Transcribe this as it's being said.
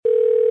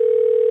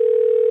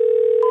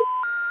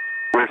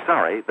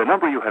sorry, the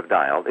number you have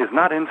dialed is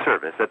not in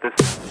service at this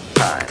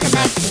time.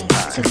 Connected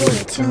to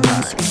Hootie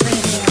Tunes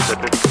Radio.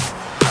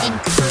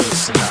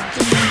 Increasing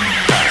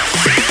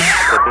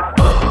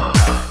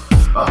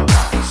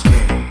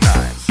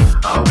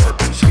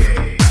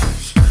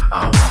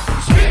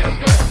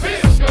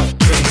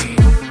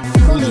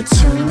Hootie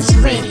Tunes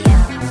Radio,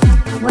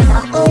 where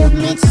the old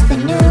meets the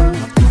new,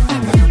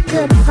 and the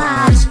good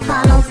vibes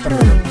follow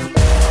through.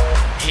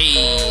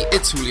 Hey,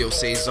 it's Julio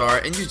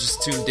Cesar, and you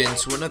just tuned in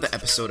to another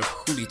episode of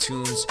Hootie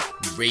Tunes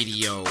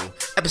Radio.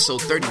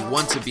 Episode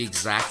 31 to be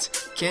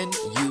exact. Can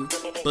you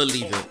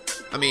believe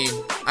it? I mean,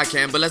 I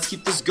can, but let's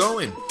keep this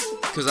going,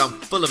 because I'm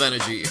full of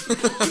energy.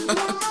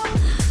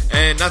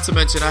 And not to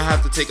mention, I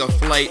have to take a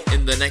flight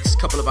in the next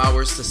couple of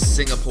hours to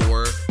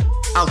Singapore.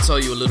 I'll tell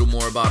you a little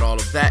more about all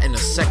of that in a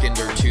second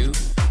or two.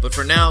 But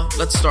for now,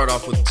 let's start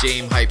off with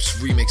James Hype's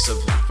remix of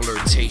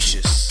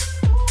Flirtatious.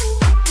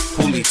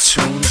 Hootie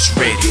Tunes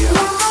Radio,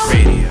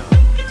 radio,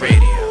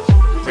 radio,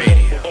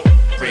 radio,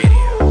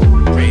 radio,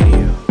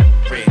 radio,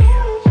 radio,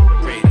 radio,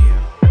 radio,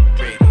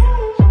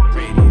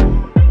 radio,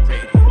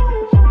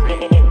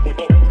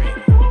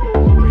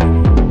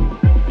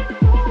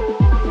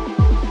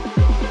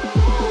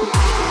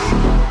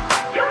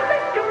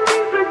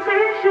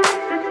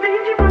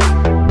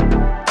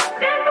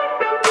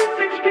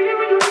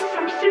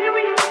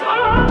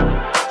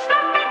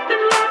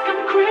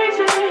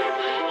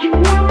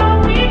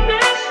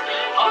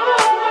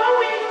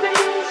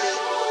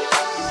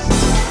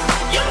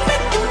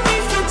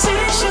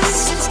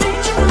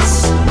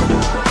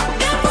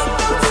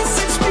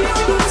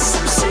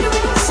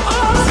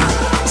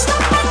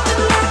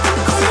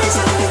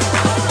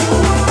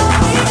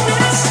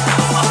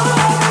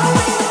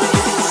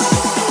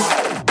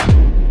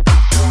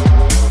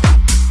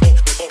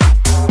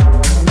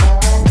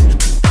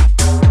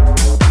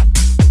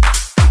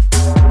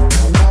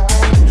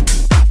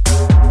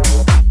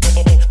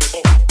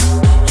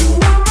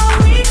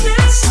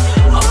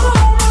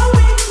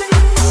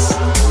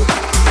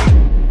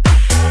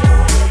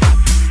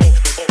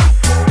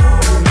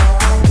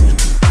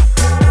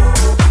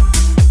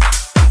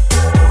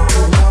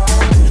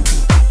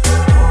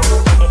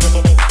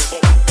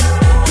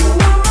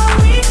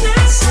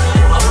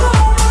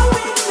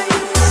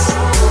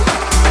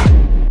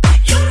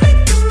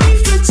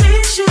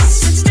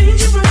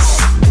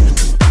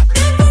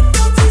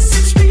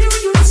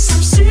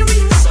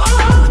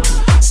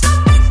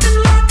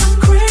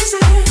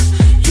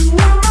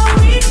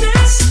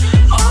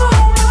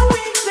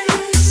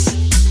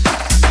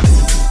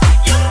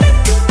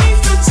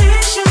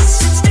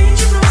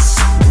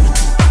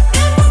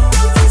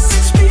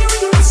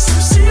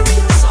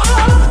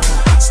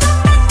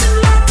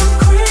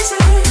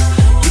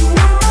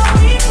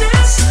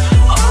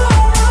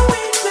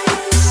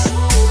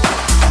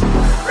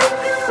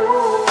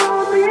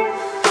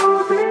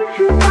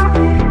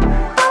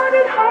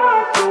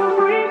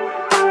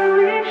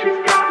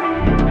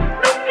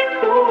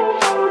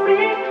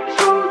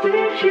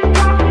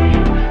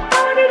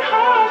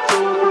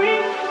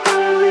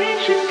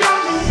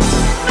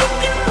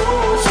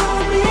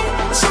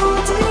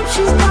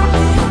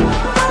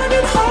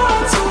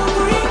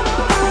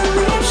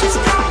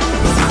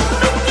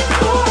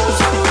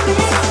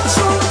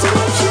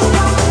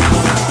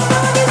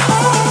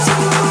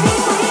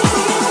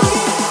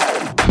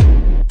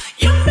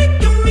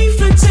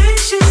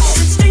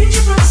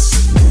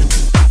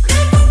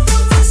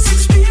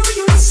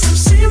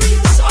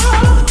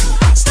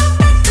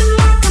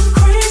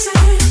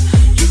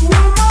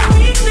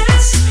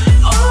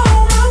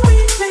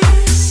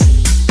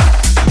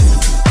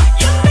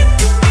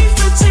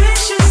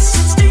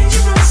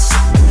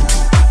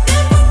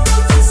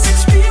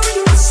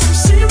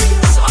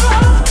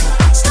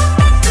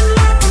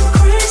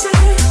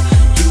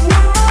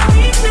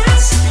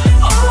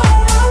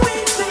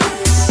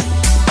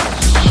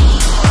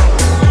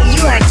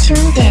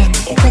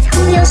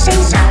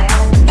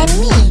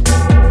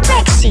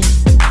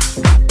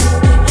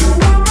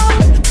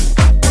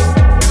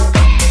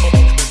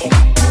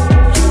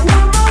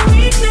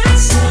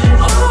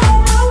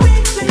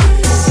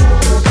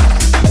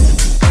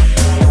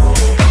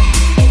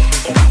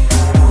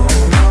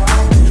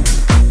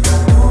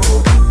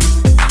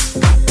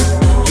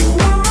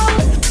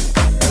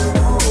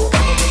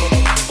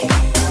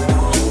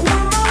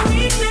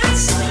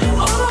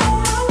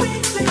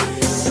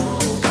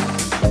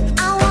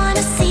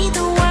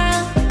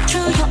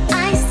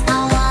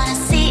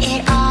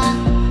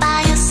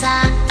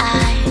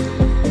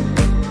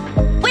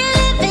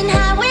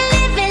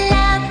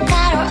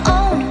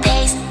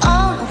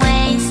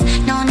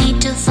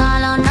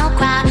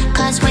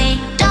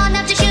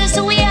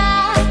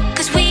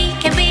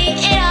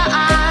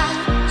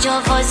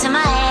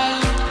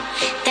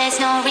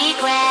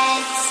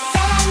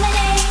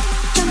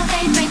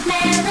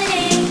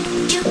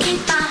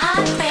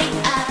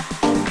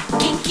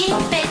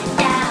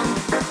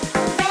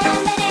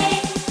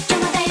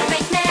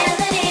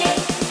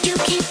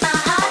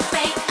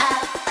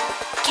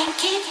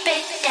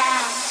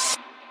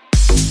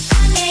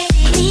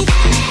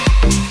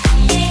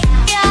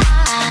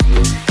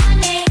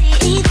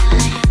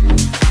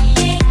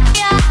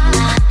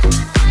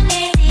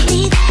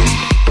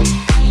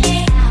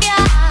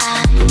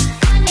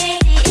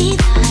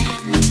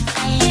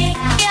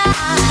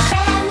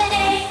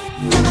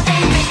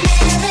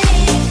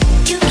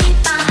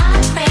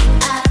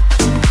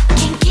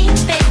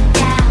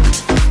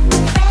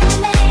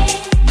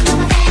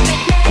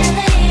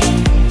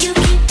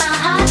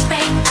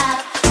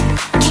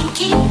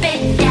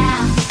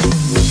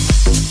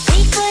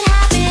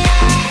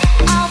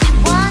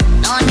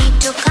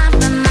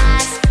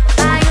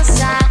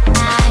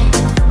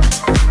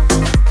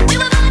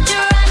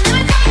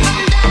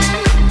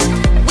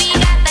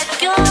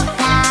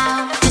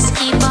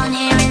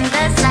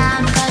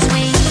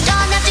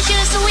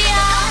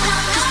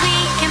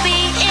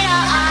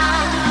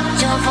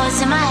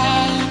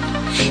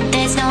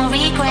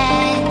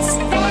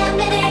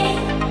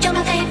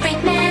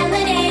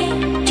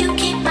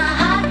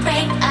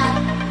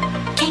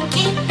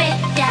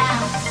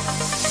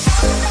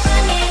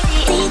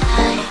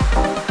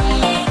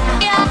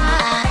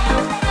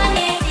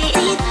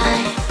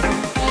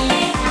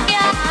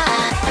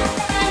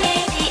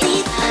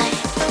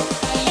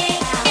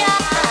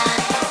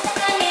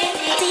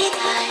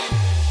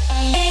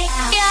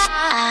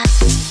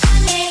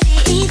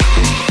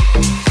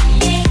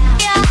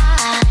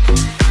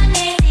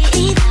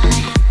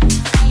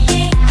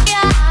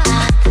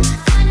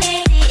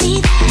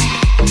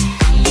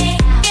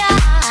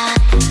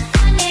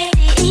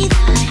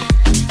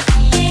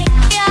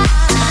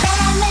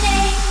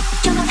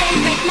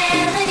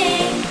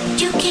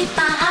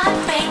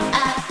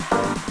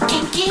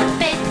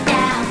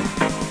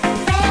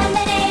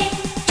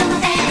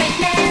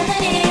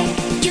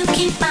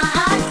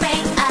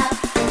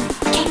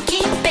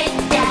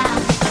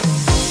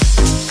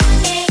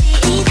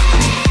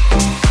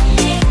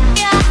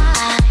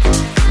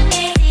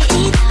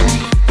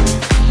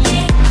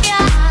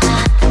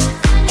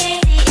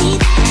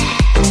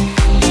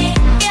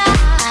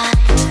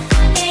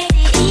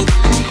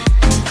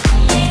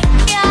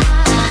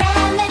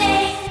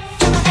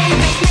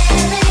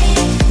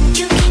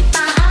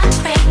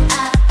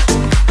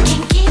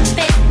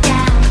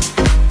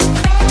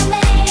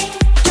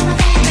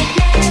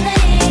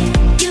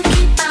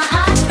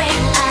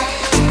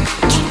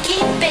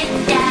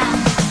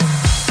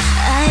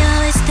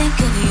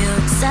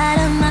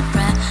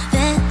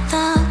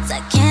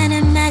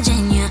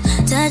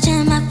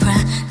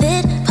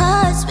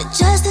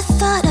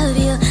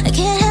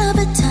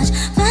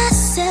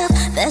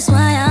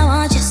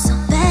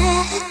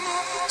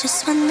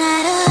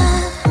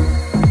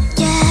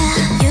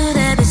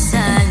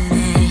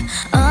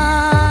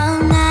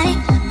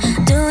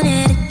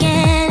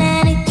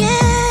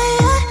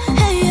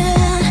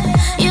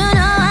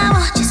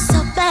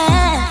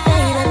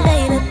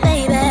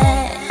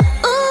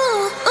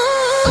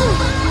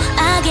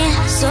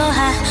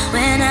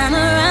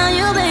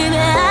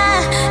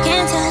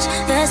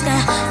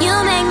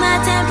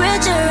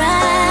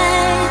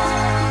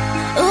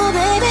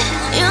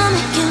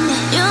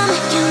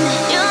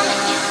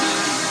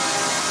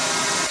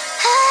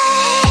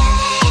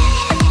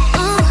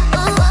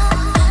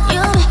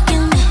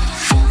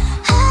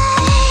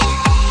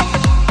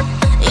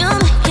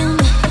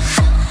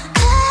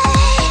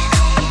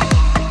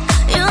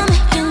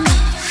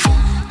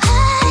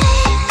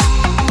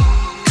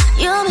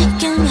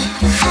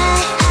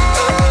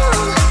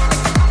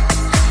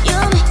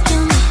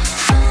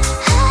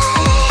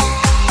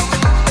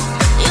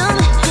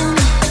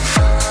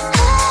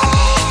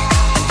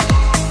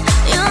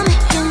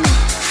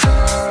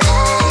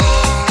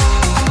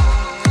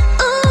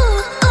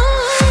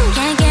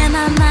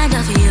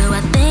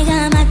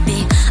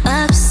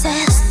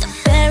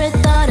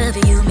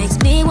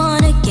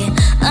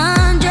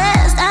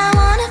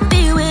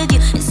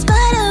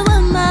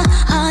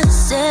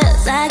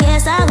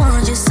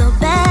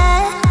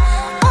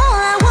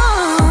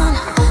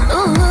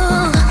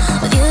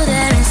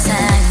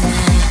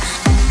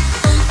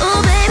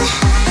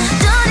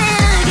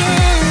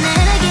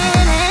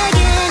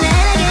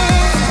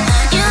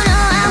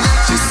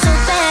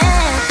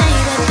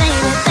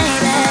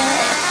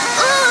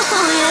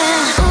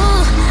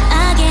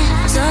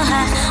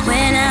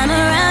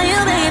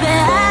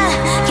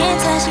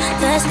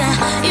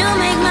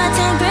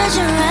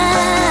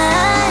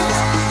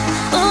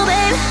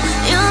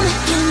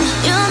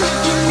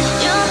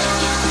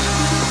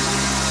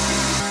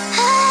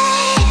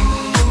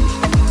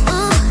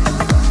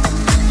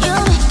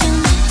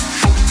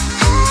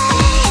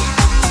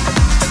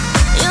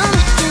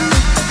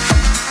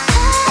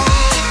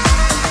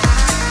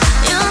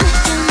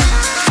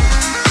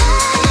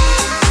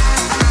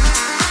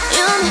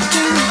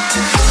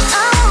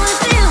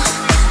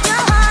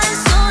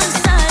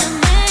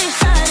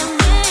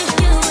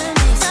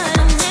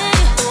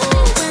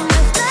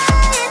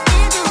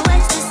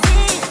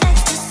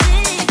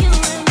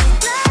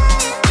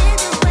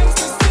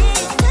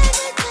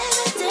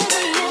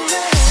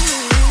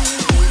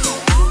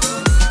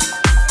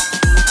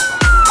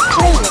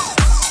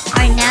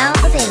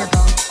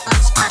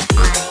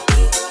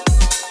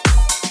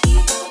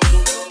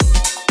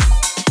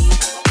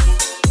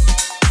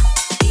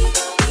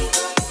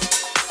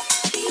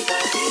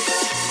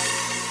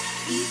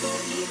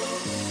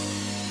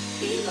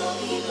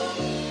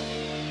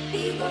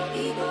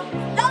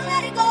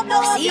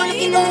 I see you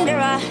looking in the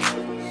mirror.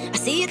 I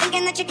see you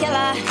thinking that you're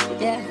killer,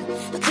 yeah.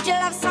 But could you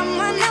love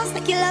someone else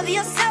like you love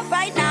yourself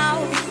right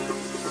now?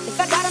 If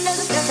I got under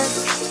the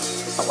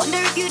surface, I wonder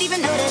if you'd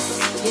even notice,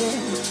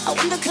 yeah. I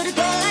wonder could a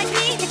girl like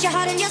me get your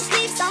heart in your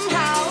sleeve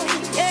somehow,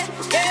 yeah,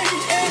 yeah,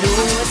 yeah. You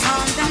were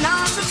something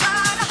not to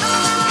try to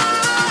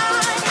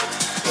hide.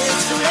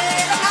 It's too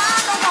late and I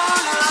don't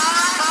wanna lie.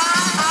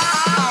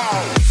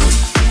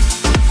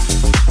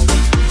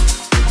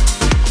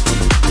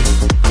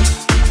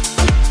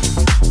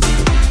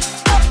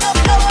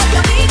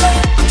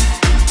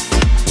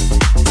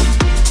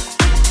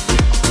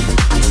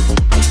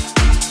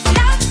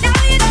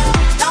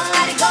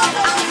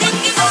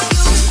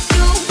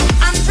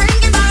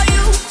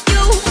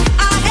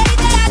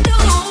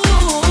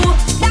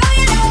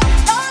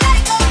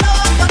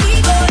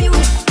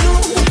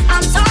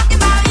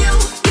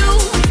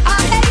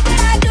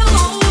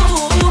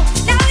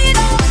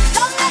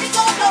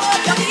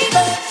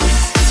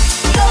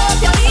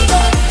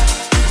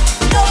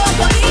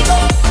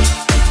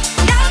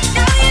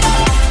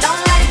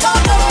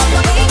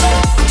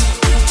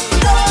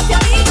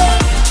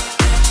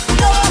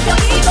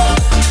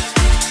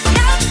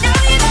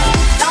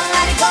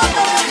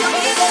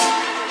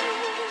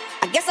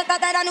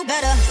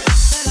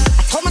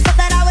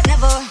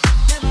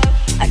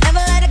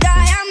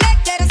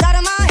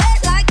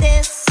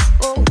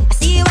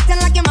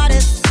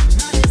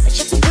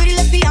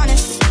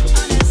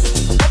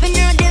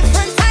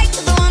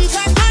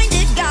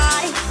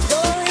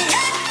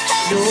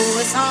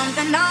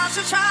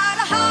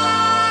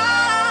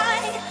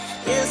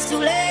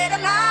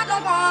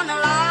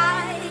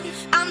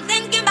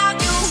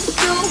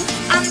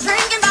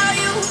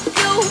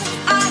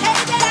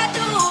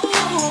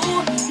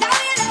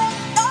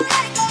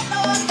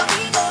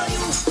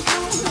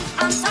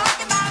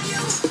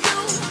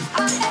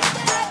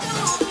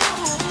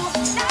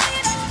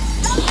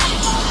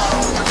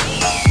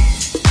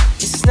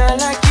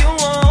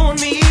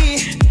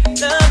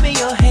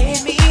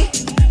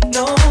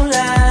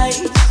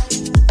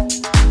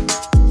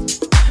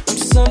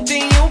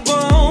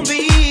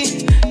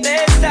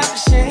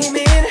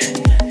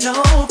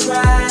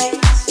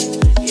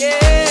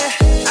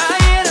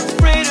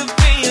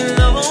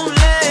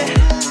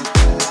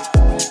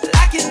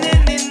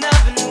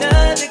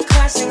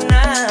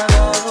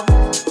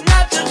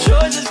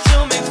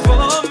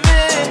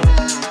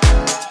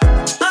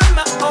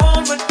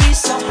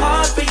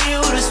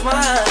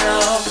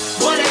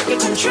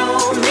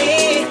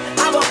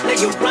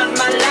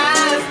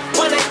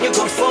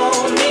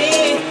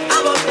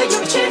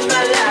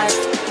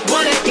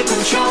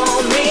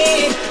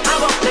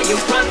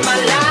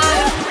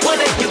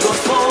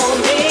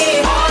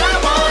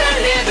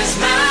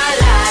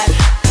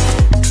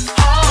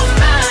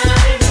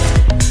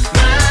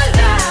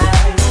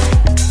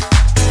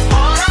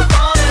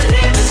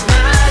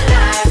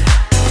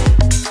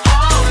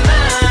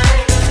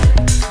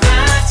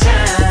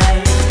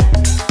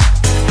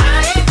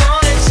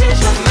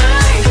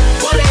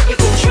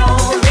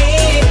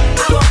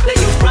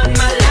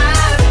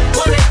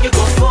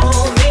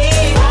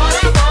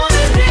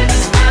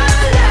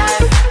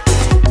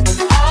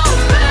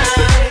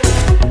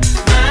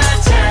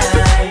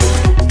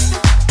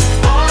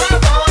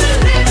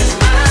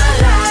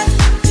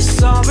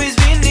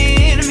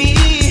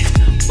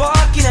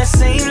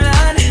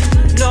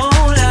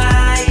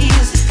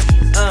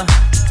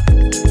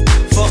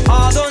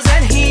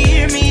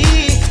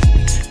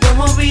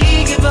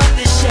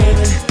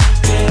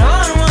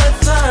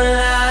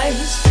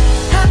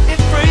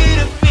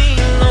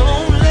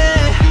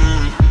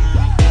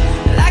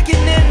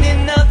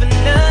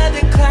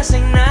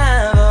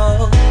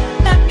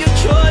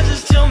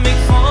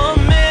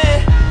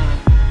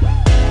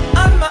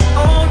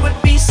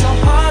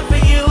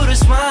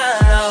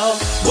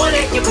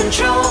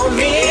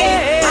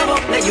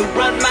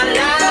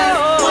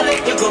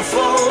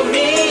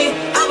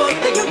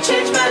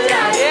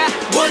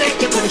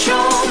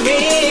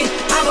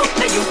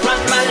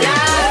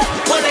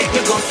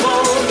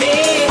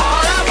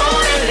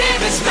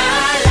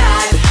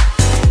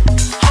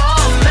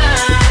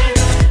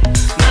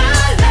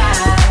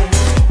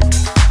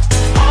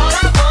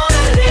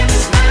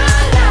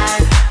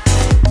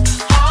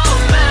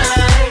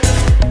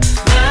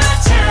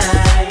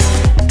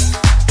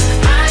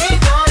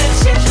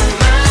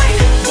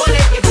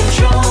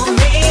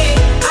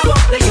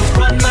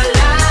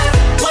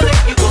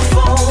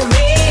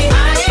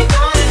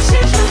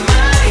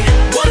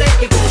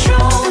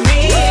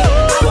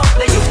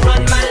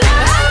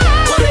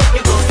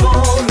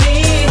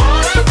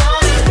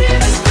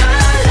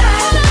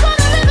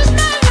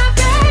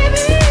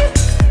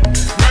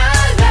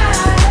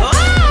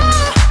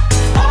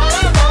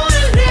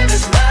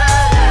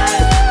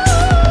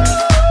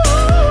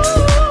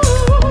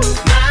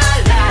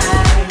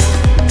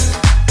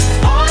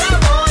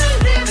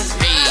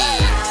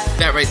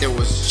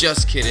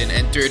 Just Kidding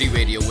and Dirty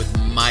Radio with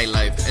My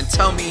Life. And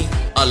tell me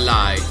a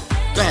lie.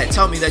 Go ahead,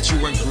 tell me that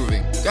you weren't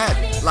grooving. Go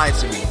ahead, lie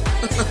to me.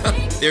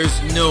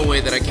 There's no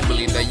way that I can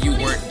believe that you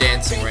weren't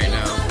dancing right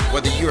now.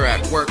 Whether you're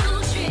at work,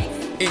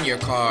 in your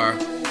car,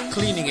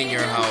 cleaning in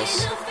your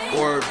house,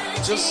 or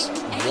just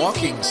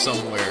walking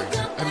somewhere.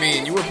 I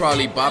mean, you were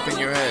probably bopping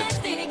your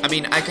head. I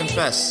mean, I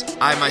confess,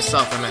 I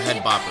myself am a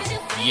head bopper.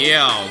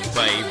 Yeah,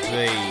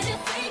 baby.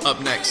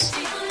 Up next,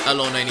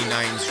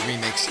 LO99's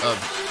remix of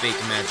Fake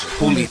Magic.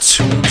 Holy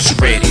Tunes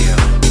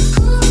Radio.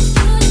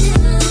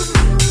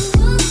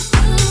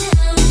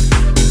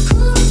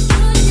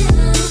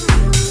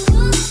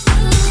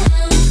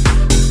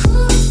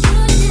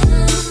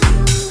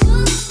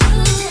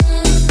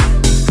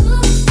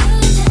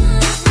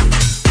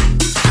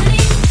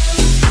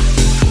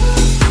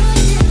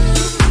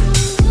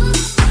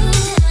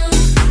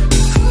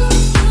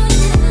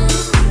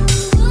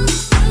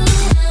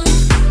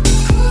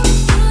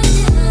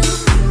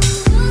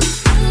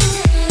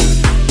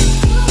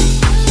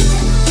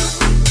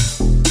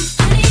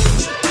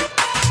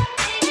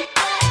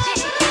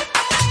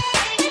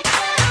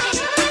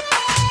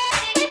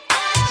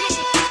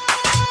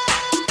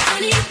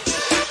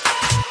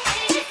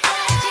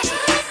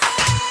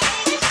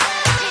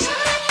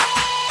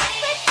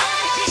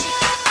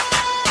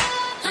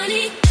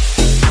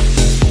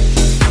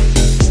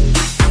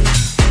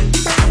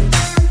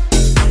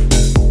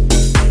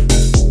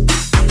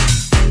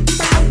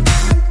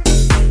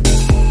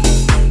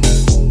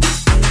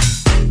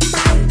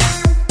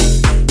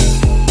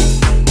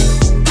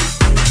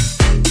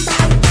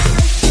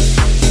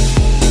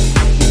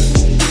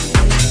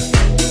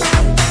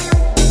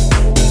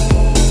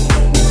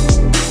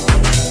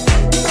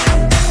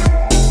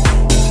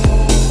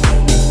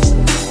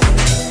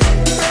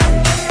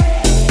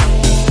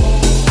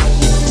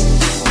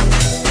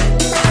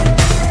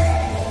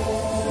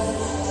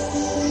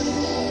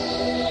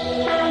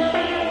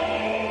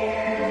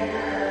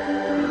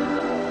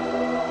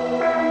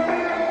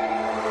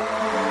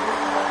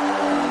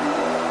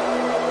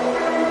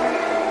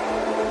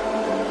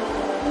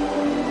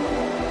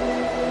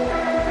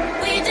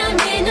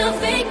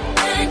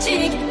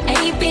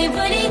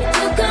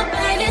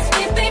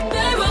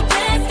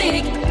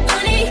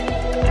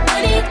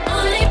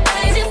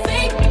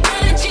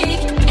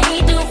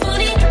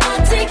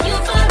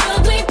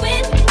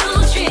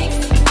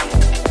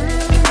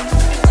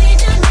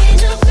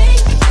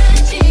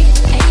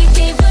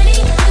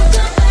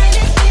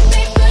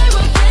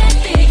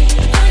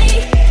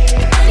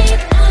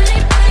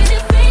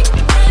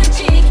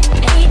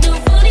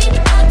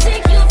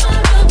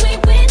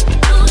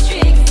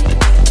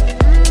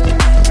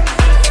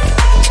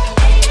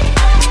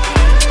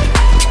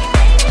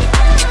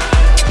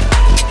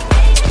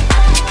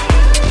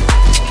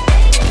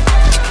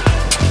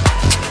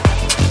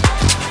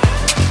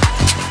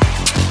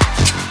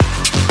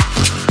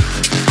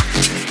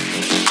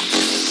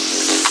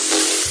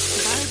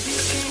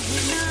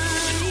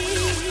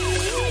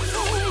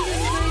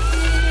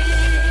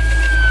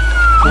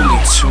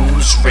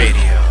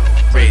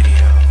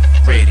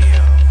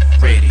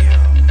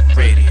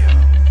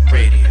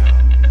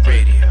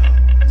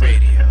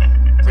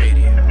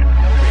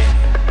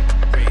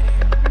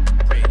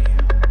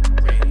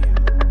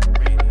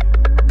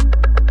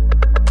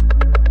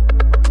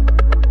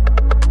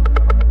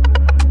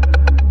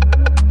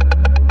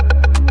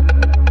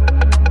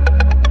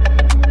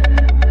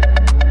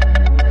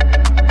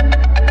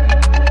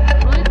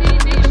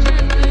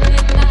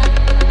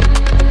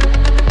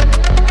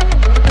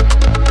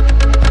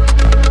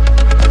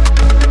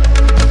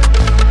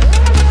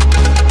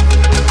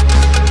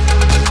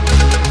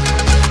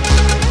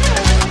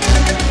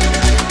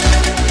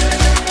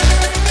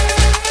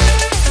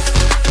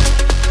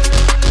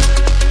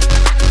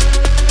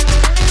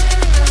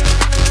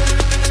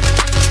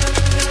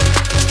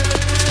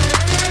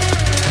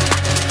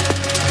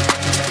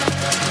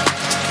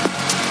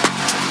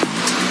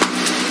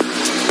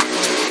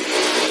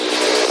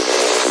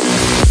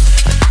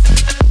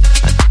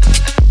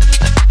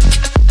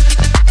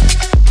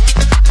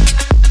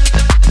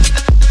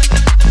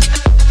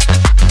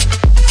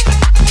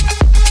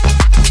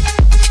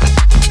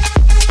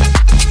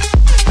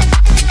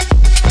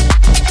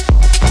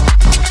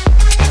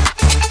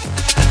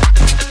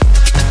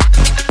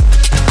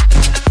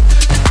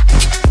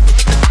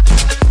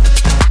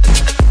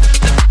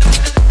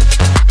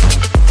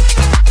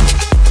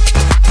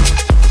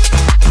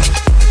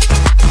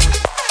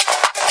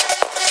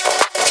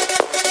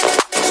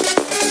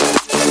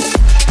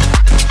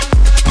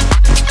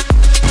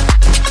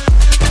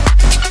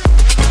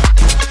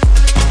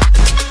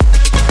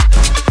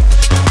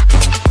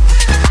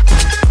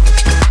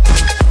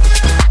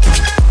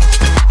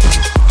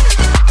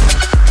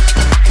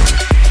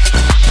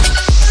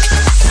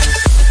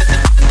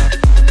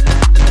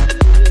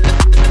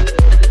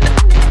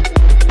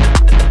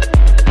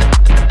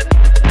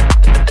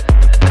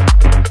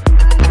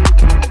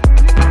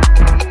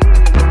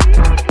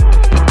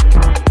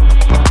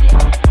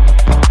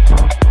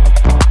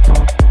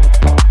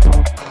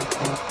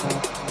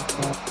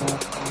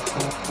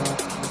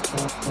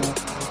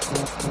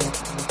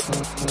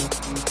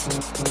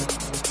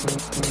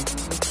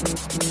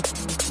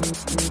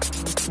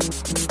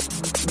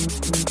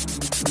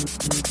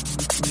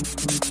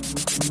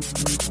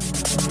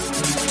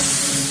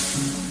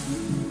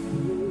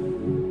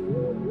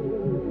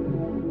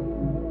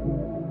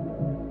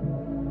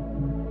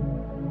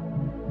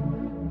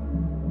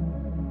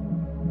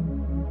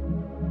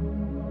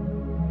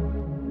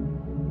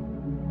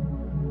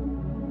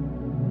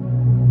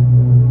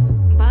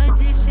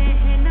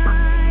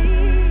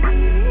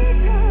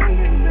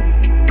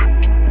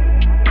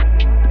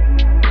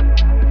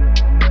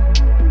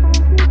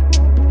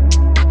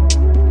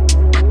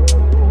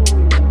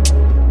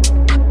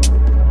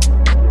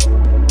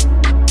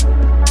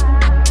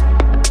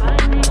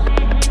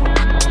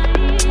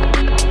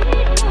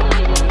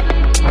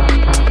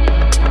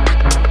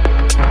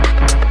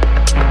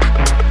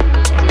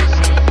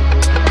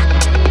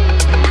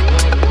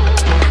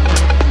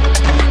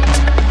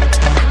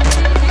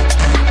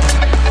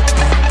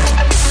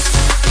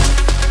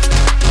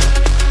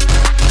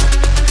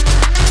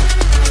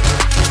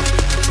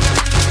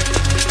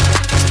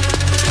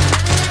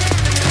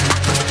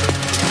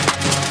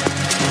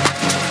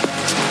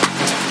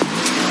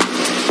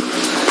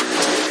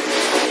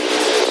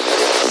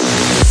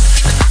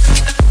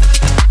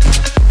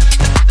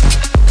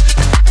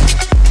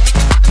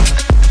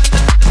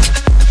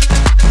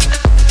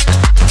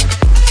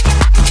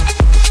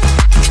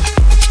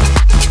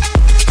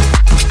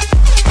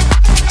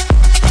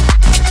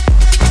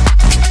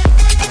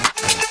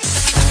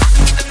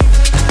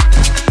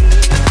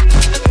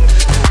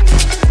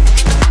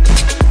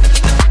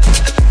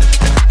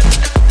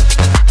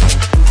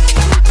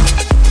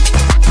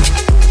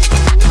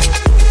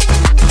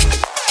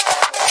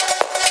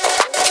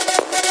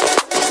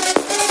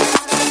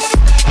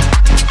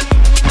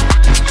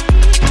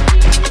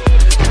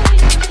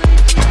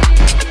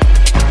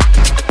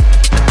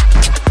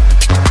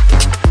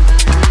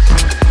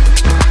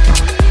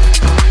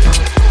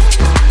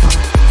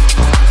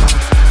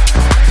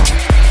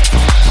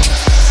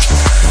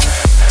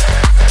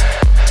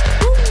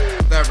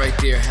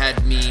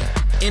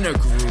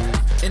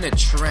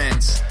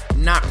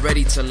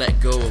 to let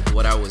go of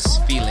what I was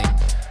feeling.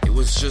 It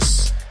was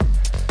just,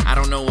 I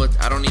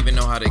don't even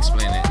know how to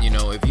explain it. You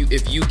know,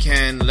 if you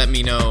can, let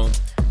me know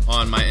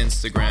on my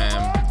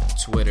Instagram,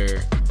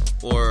 Twitter,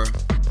 or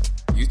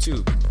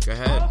YouTube. Go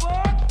ahead,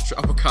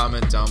 drop a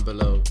comment down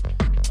below.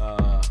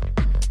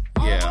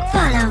 Yeah.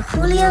 Follow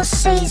Julio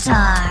Cesar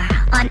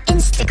on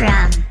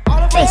Instagram,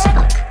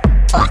 Facebook,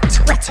 or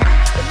Twitter.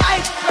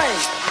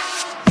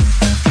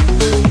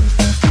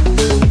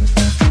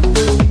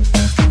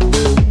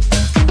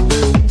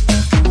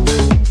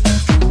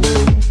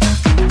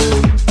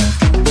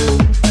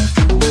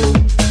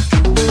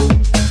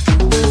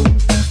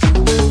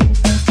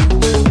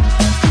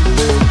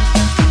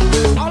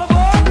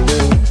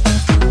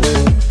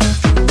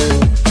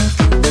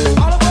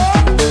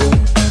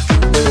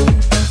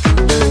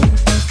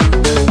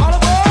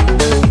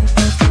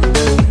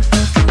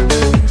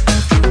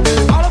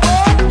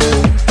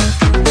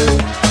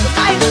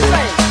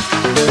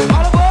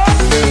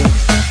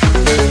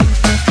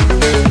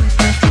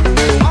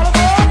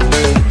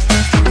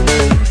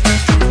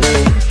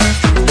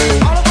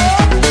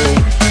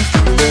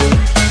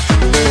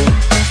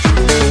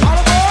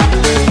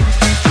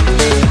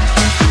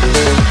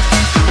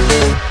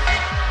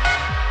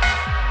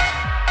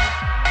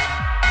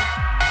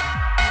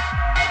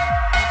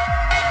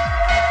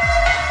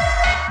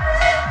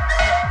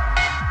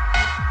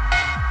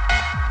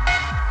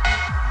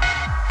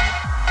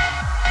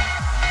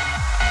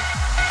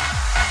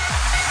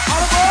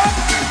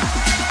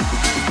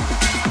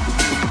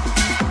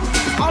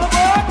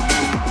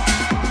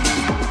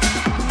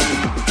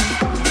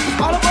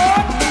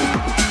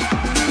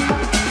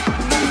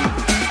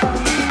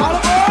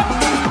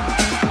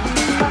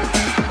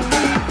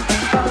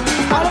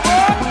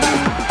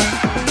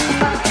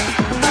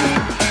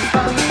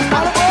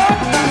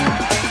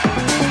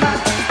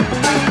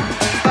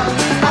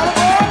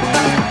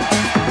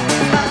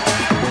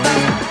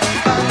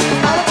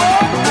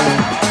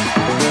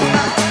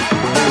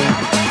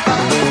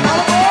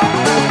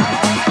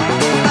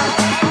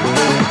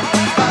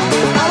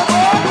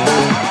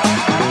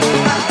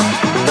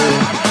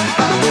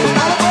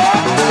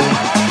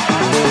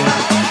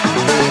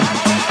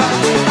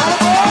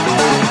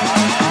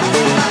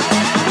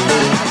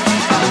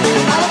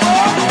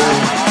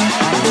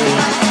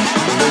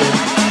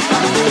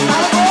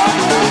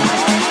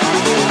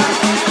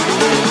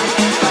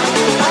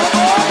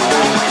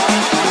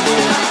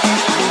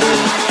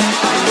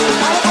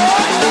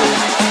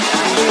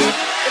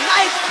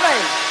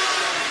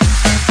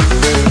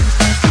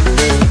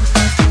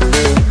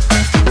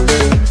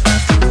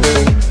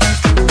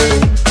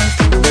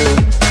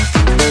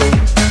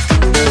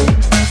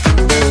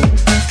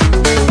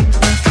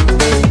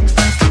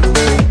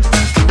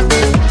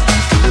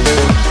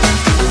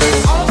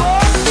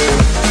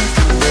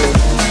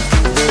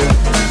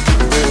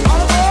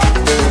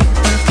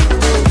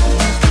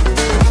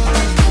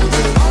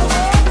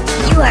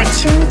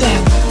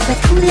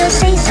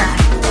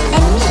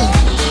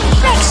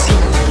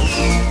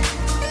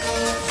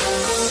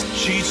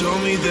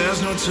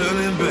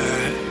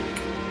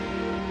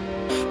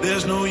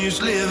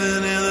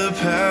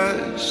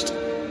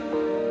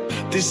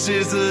 This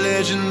is the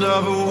legend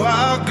of a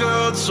wild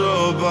girl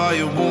told by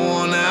a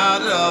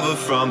worn-out lover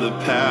from the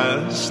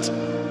past.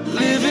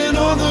 Living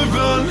on the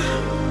run,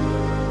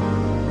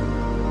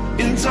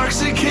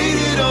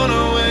 intoxicated on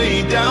our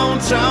way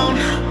downtown.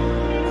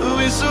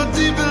 We're so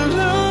deep in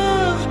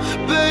love,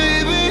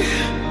 baby,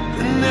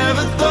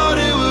 never thought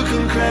it would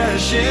come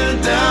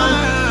crashing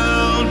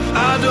down.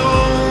 I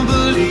don't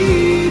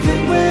believe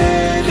in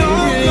wedding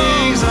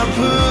rings. I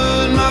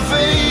put my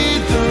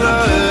faith in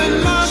love,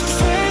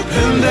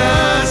 and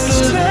that's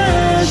the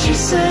time she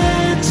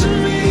said to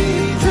me,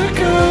 the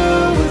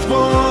girl with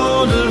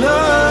wanderlust,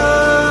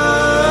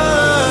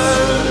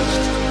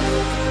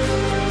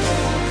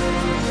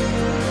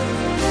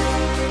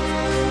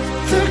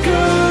 the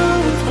girl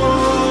with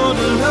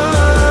wanderlust.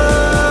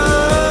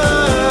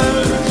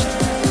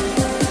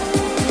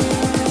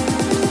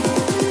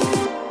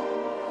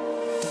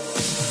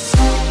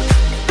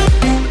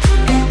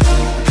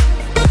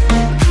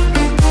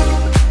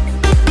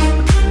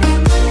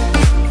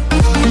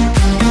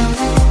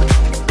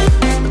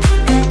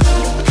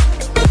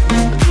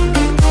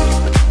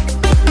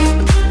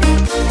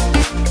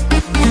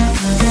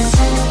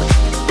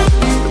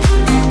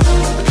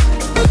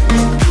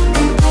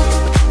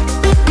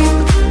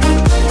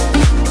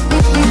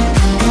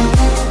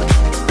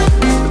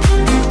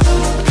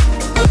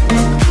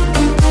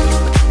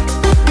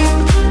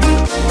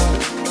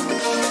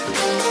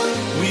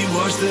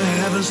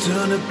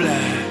 Turn to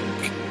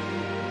black.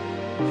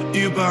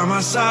 You by my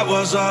side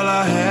was all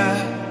I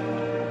had.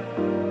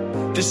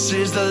 This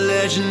is the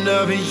legend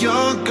of a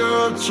young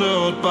girl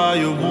told by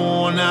a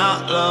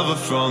worn-out lover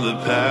from the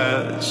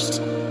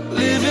past.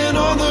 Living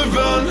on the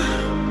run,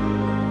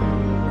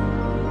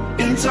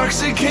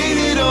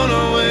 intoxicated on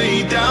our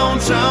way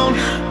downtown.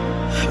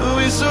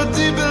 We're so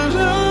deep in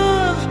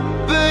love,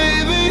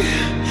 baby,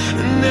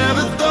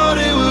 never thought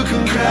it would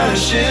come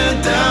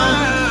crashing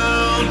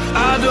down.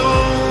 I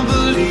don't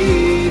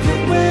believe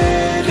in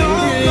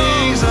wedding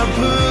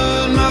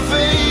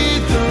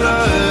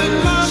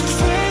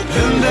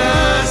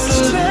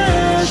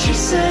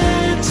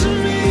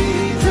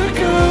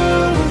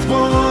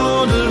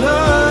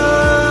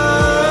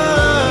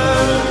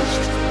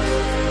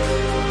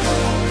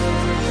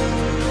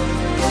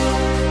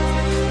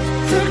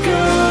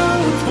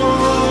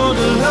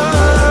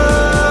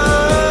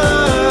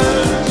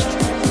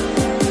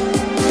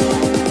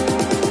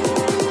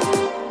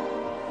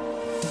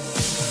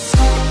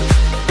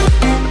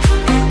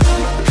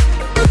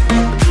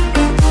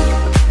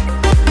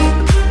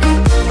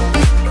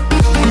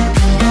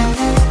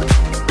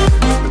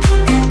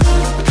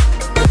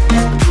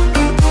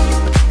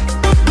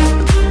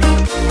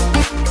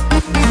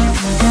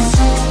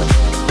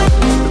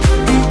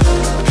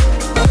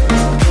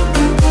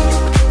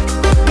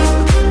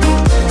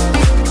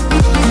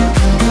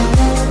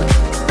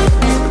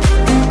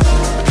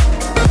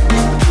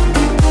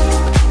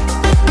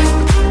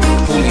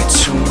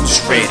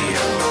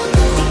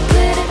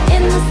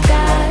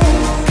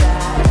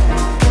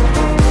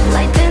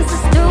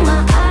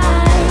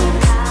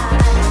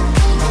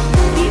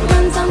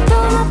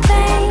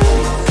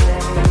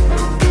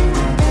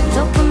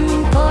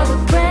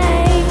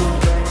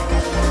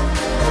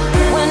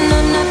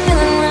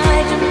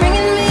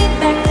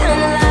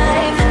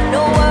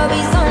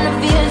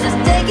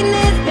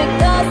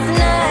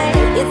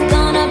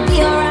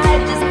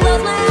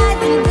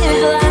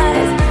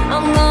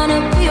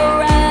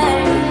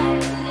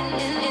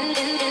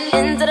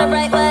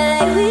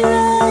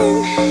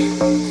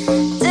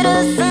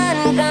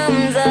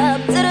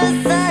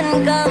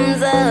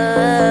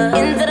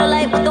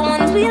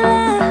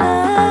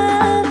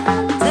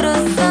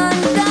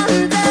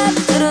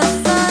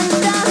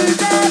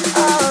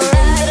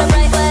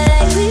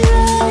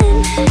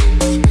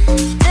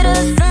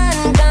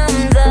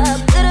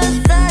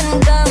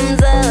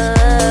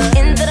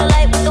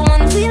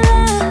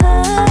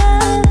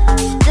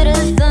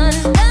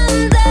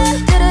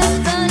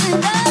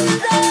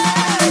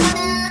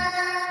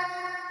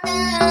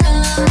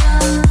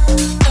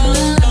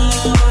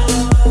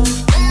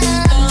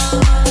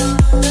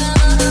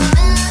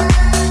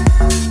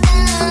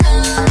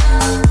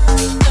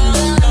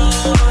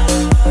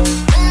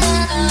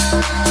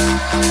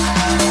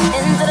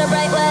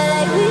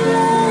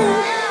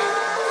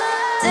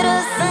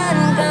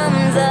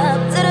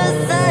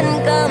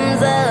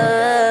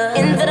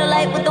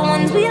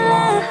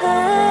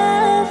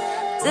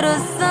till the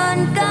sun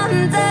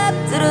comes up,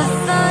 till the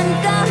sun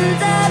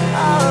comes up.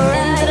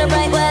 Alright. Into the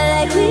bright white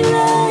light we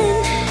run,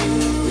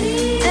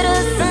 till the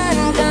sun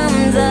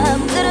comes up,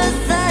 till the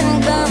sun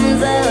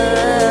comes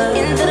up.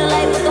 Into the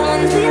light with the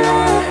ones we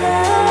love,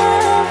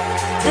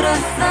 till the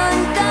sun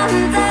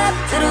comes up,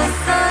 till the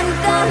sun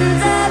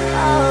comes up.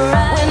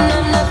 Alright. When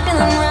I'm not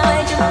feeling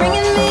right, you're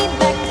bringing me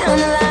back down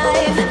to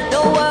life.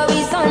 No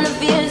worries or no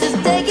fears, just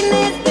taking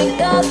this big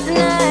dose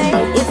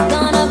tonight. It's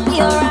gonna be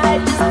alright,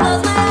 just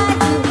close my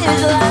eyes and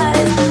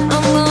visualize.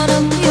 I'm gonna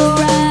be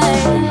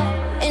alright.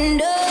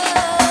 And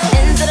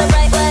into the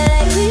bright white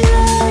light we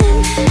run,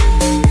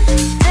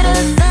 till the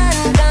sun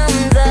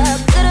comes up,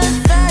 till the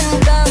sun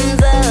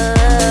comes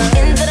up.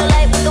 Into the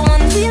light with the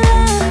ones we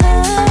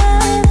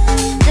love,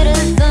 till the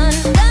sun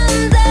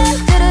comes up,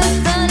 till the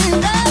sun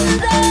comes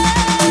up. Into the bright white light we run,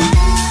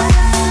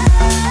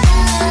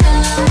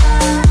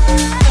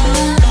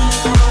 till the sun comes up, till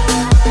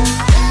the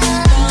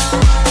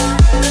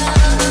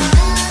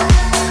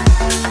sun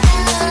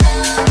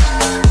comes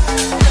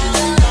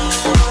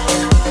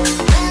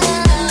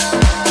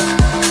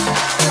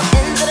up.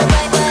 Into the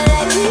light with the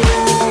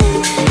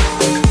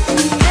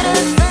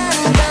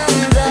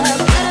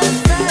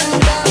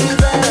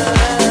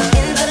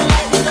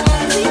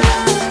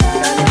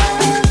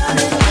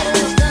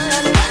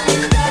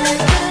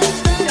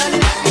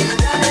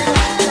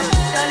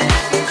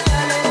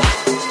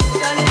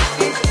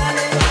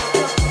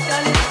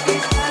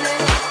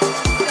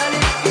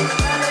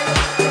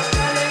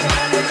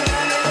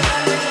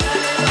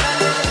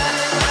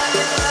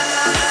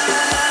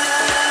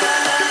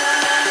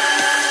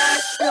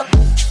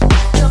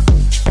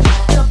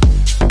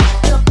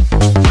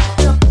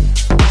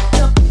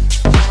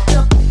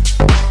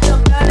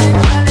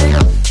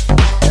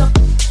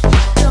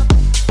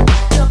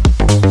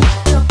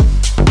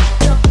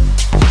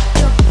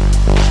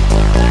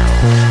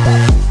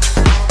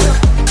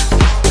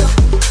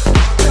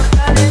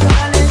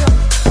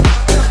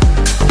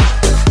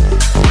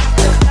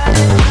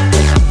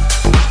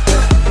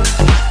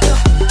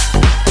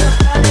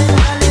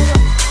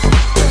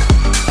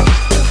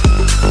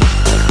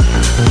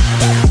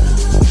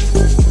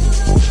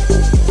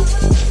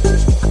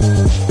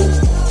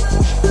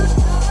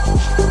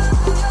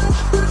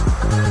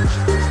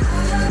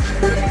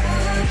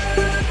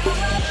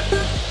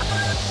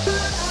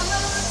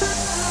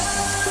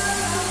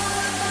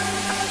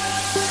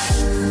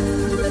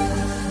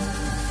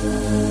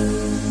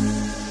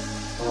we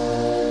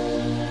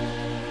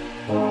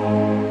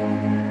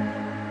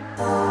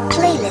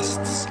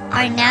Playlists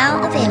are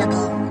now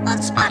available on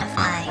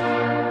Spotify.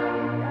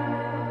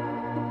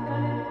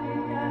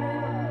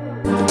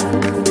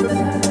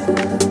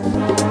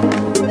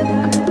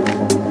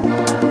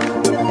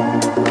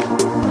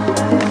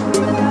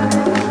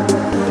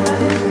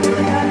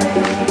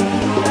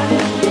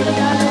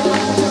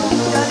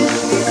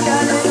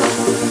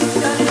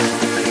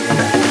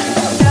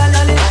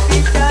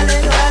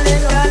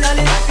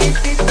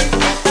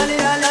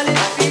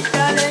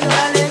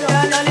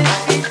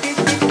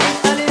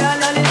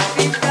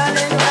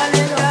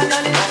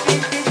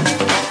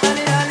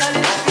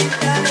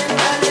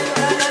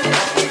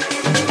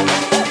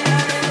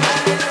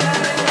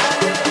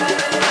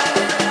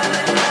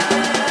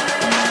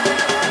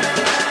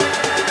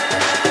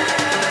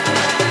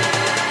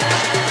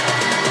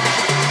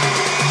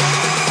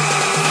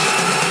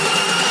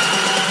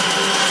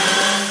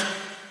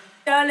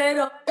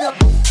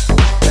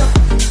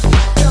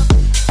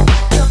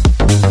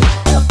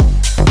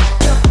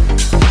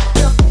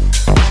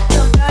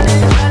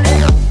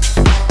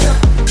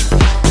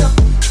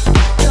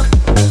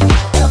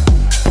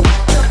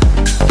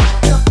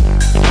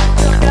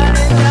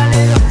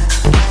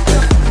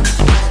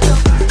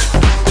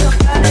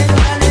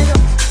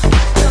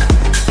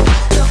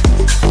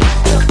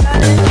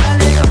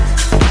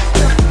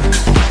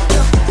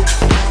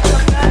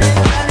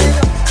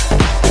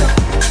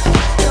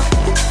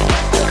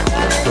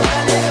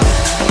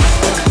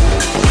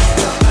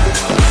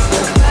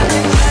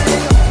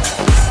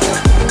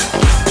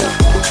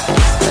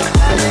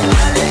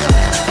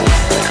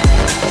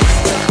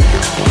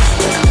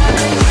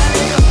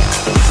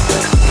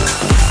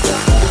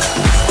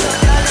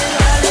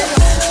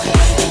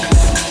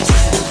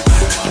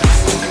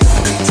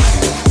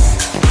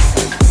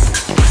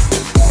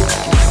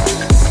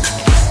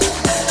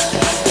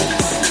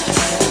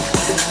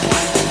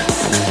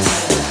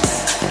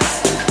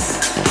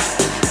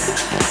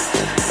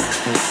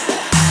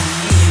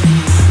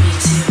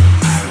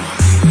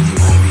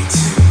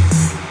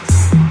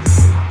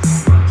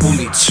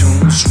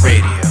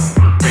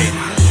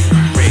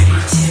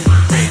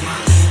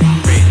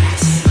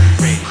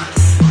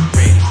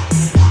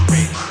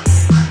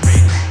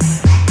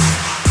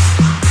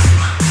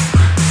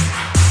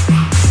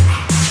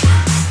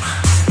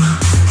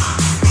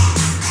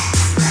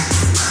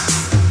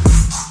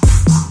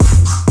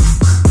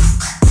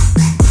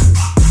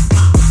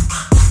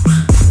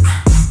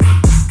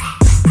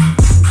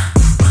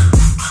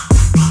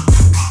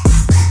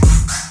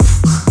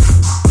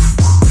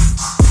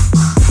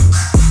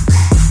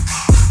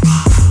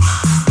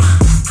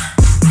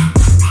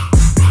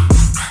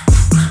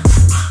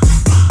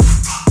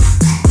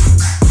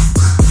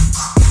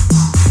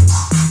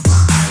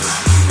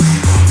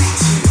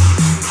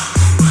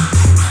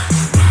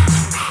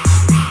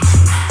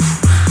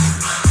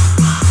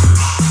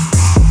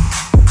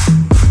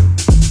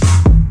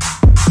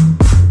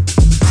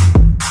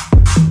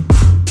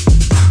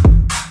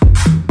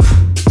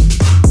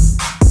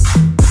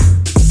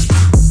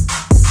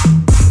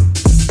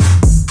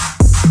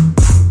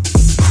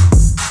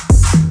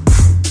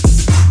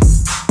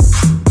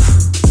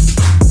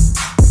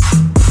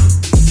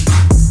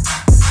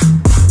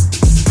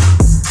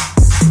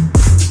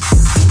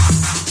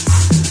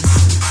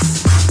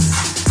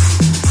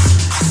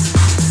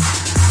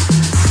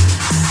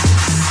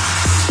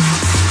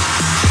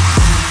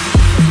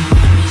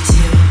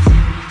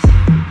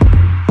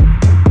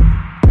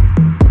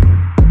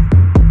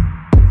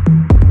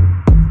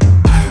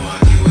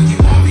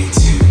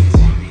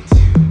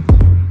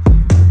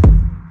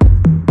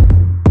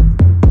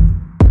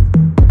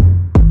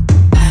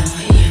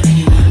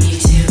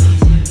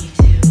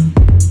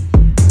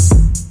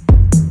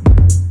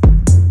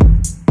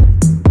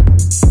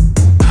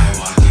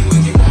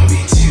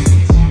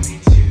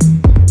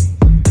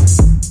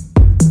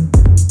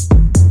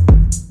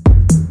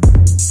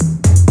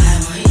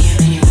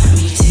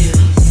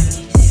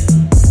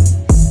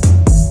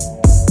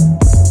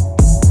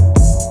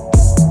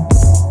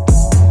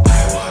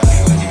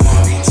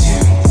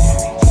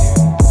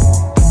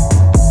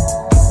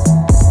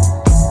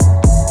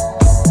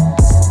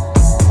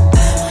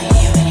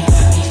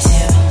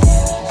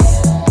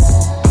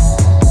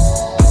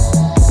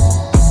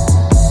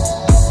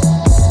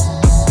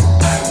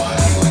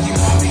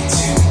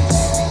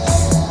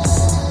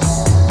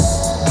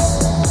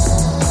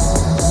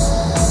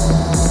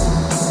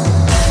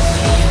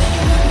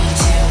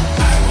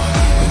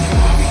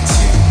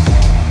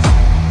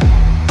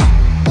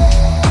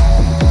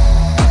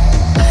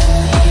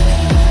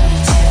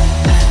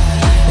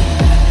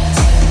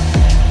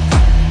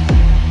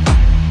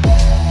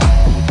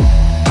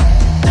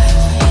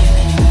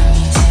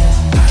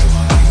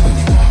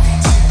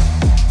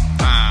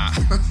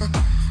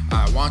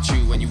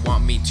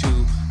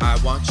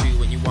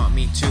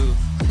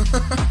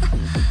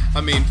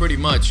 I mean, pretty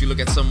much, you look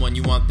at someone,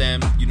 you want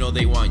them, you know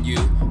they want you,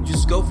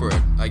 just go for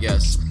it, I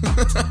guess.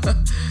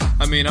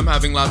 I mean, I'm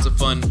having lots of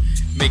fun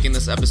making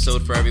this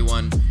episode for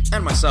everyone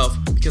and myself,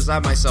 because I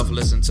myself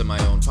listen to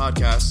my own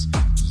podcast.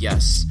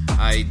 Yes,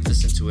 I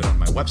listen to it on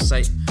my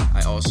website.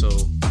 I also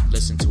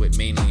listen to it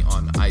mainly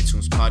on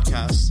iTunes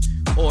podcasts,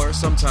 or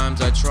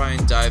sometimes I try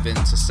and dive into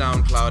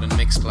SoundCloud and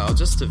Mixcloud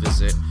just to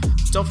visit.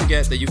 Don't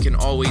forget that you can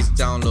always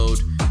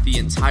download the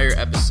entire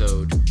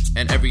episode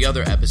and every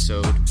other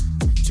episode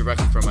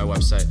directly from my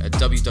website at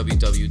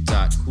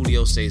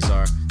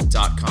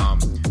www.juliocesar.com.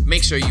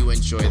 Make sure you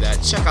enjoy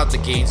that. Check out the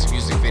Gaines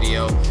music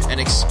video and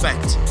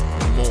expect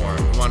more.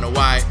 You wanna know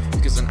why?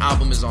 Because an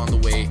album is on the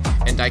way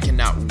and I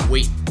cannot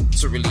wait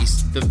to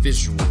release the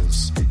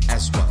visuals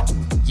as well.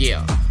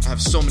 Yeah, I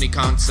have so many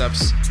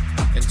concepts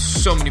and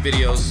so many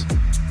videos.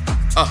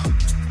 I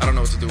don't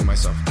know what to do with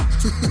myself.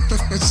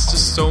 It's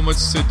just so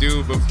much to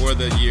do before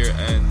the year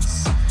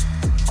ends.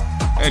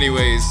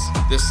 Anyways,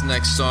 this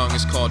next song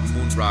is called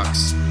Moon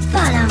Rocks.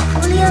 Follow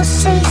Julio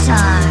Cesar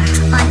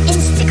on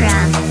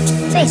Instagram,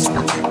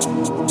 Facebook,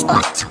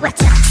 or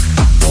Twitter.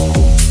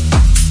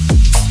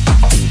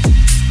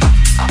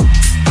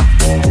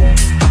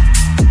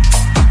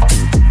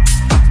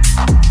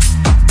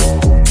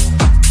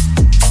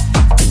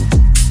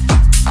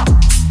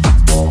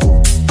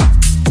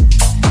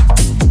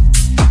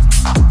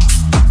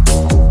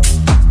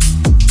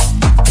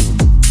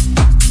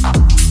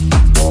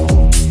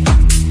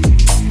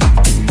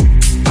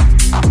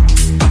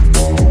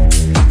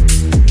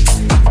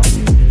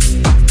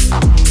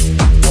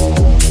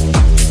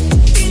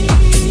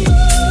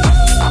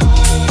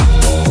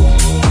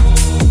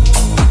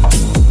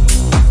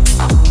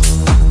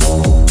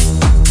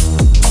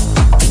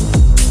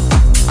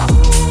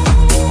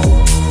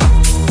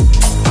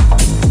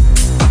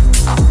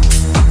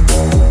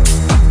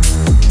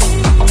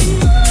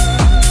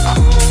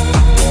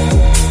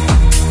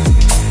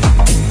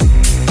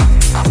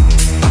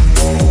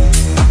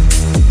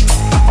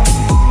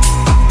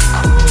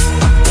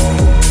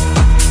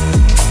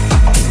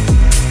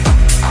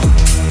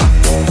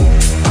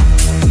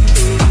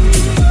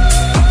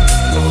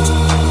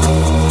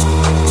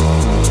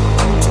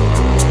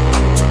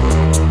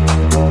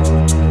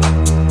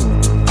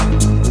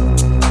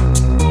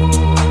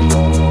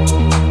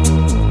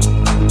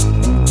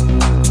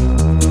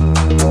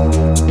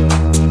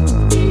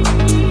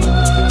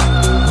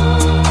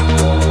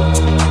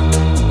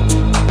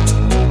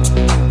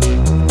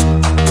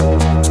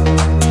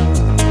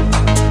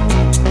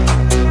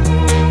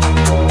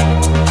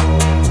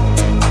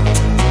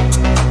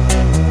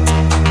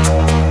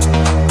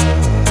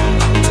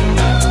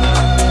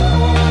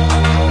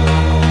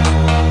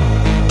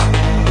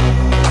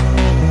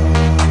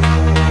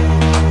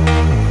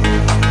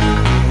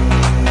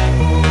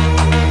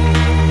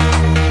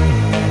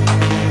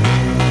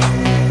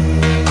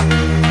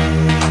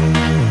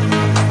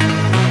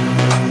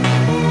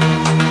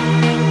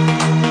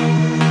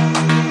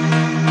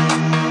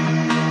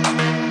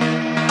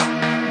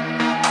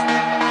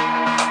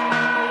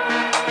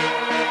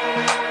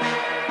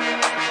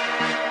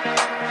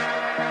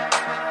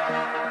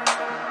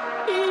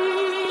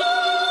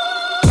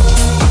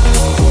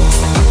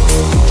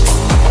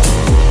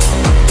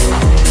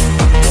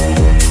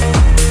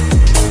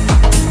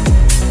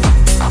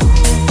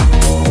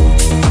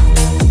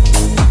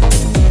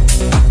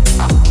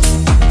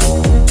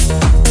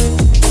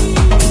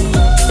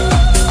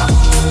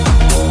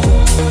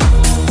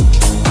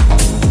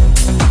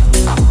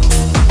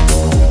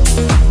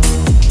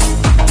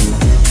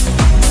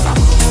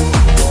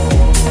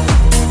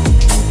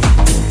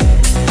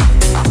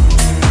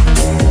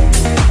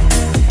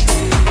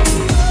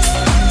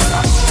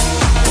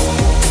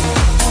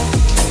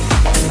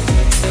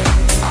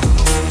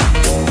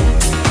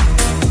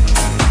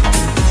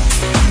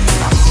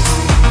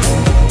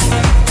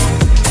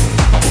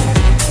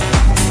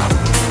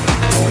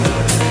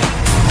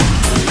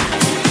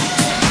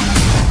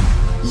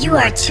 You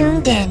are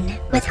tuned in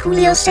with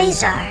Julio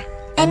Cesar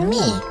and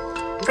me,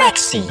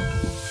 Rexy.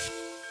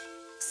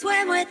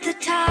 Swim with the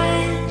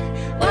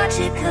tide, watch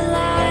it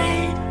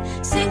collide.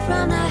 Sing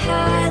from the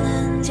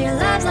highlands, your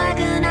love's like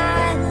an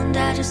island.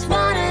 I just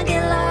wanna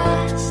get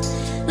lost,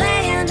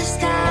 lay under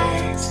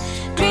skies.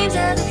 Dreams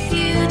of the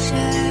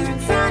future in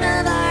front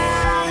of our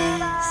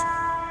eyes.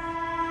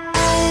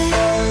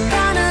 In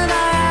front of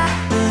our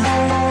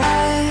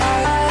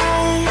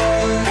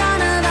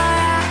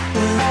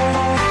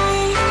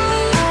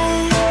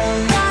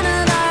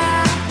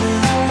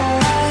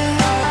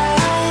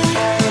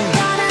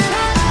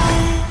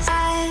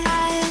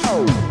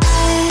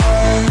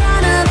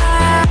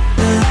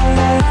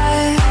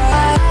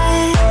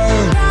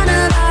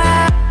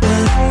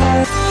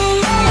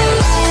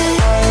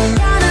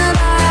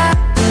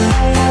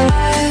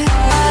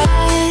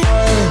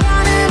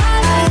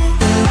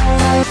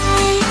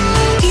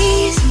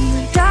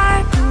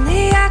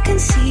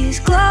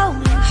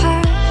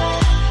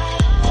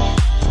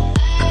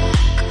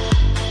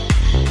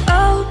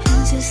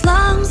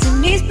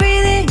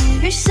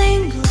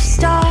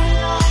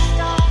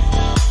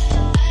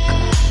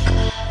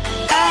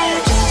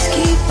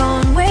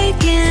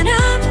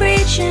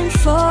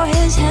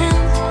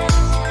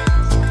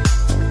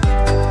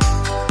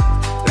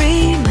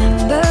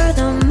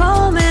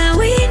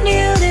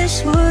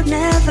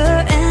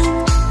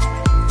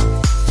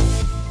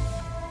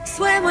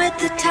Swim with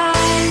the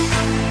tide,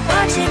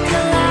 watch it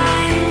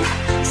collide.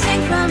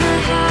 Sing from the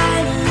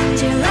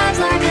highlands, your love's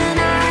like an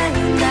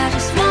island. I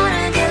just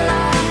wanna get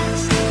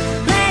lost,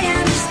 lay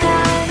in the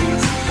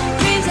skies.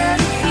 Dreams of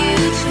the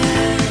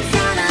future in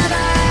front of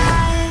our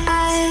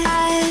eyes. In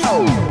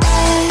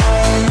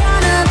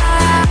front of our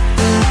eyes.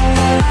 In front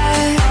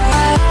of our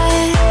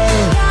eyes.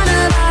 In front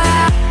of our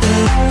eyes.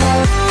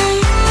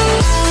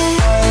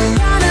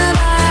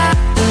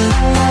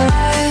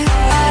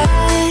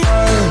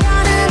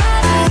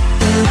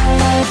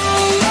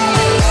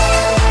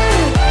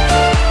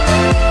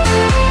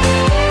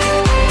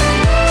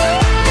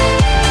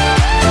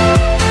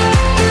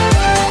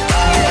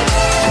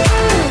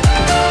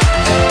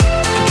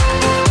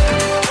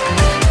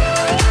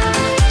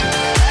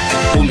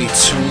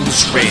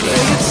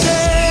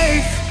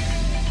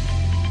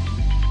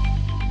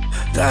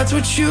 That's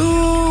what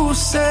you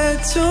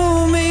said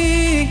to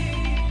me.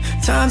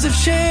 Times have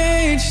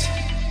changed.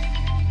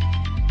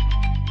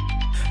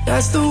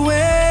 That's the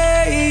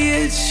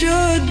way it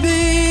should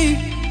be.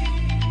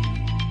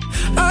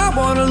 I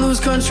wanna lose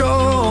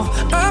control.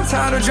 I'm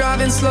tired of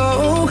driving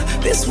slow.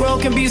 This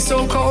world can be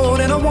so cold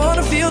and I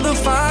wanna feel the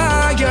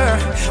fire.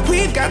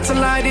 We've got to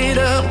light it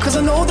up, cause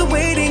I know the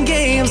waiting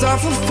games are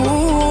for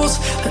fools.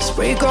 Let's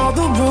break all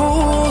the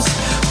rules.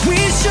 We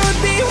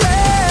should be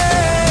reckless,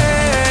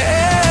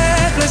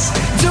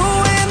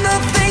 doing the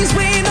things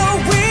we know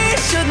we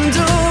shouldn't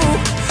do.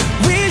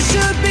 We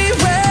should be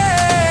reckless.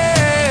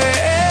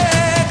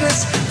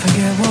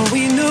 Forget what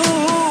we knew.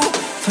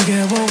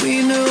 Forget what we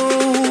knew.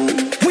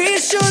 We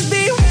should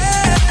be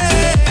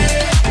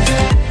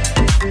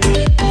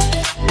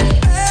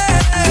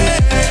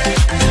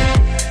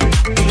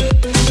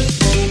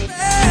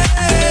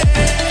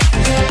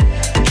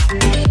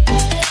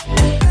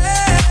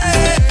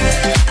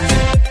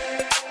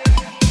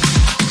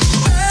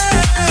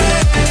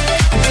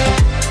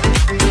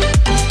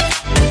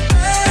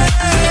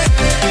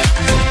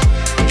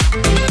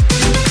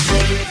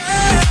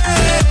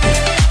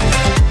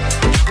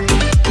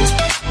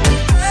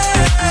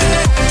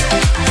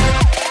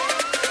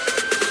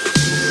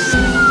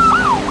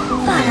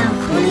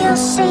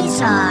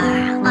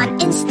on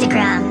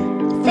Instagram,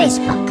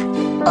 Facebook,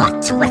 or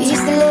Twitter.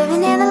 Used to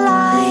living in the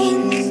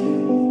lines,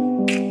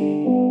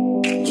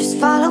 just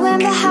following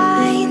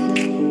behind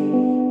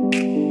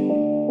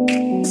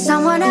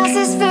someone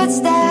else's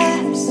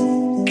footsteps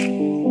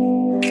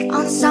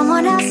on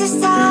someone else's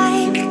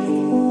time.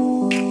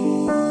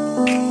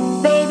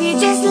 Baby,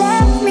 just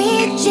let me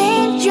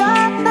change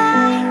your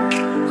mind.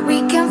 We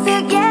can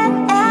forget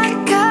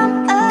and come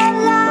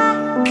alive.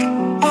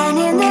 And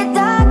in the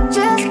dark,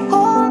 just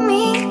hold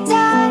me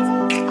tight.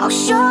 I'll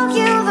show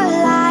you the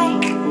light,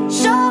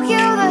 show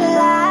you the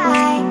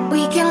light.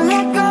 We can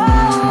let go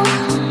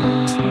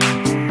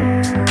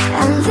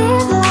and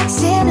live like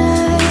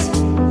sinners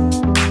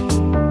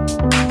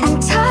and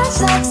touch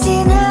like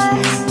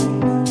sinners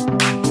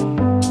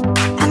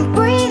and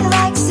breathe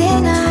like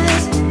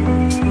sinners.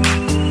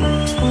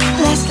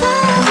 Let's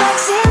love like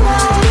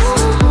sinners.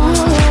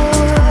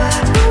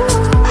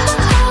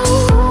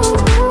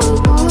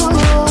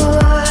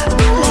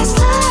 Let's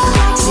love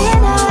like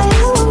sinners.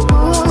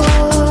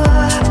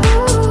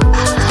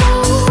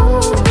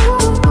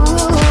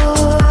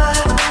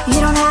 You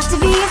don't have to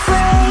be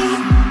afraid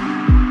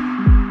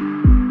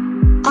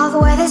of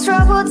where this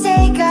road will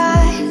take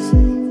us.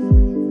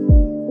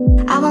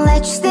 I won't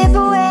let you slip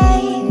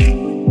away,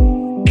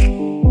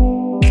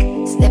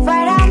 slip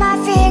right out my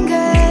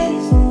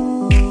fingers.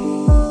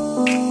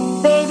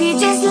 Baby,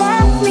 just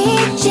let me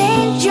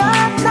change your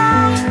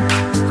mind.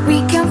 We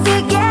can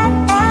forget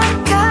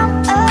and come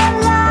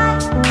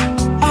alive.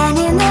 And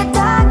in the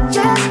dark,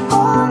 just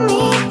hold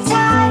me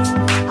tight.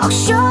 I'll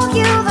show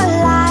you the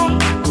light,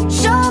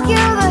 show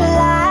you the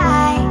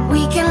light.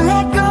 We can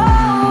let go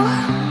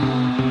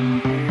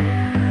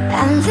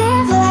and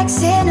live like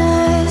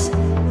sinners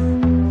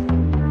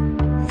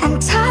and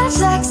touch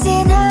like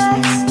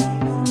sinners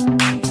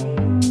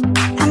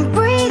and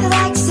breathe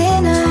like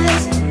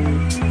sinners.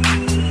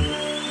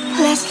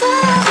 Let's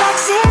love like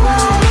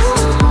sinners.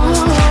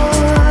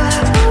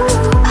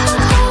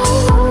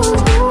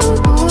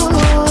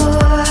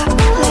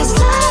 Let's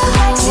love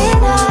like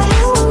sinners.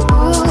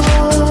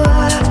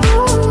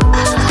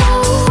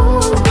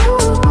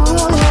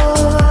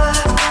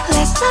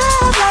 Let's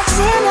love like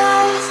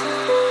sinners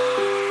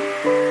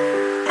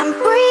and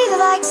breathe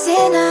like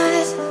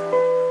sinners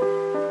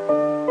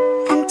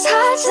and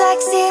touch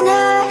like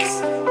sinners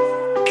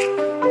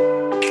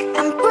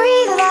and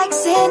breathe like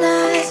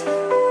sinners.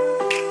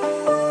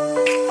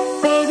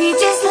 Baby,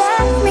 just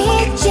let me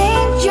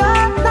change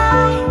your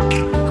mind.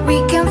 We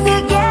can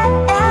forget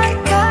and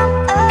come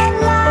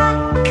alive.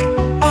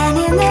 And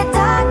in the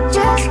dark,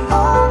 just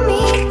hold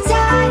me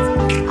tight.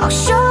 I'll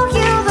show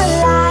you the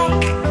light,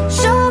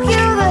 show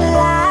you the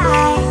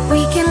light.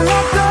 We can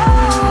let go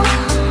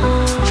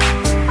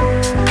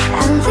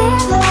and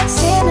live like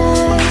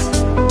sinners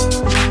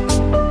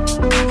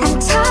and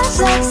touch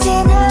like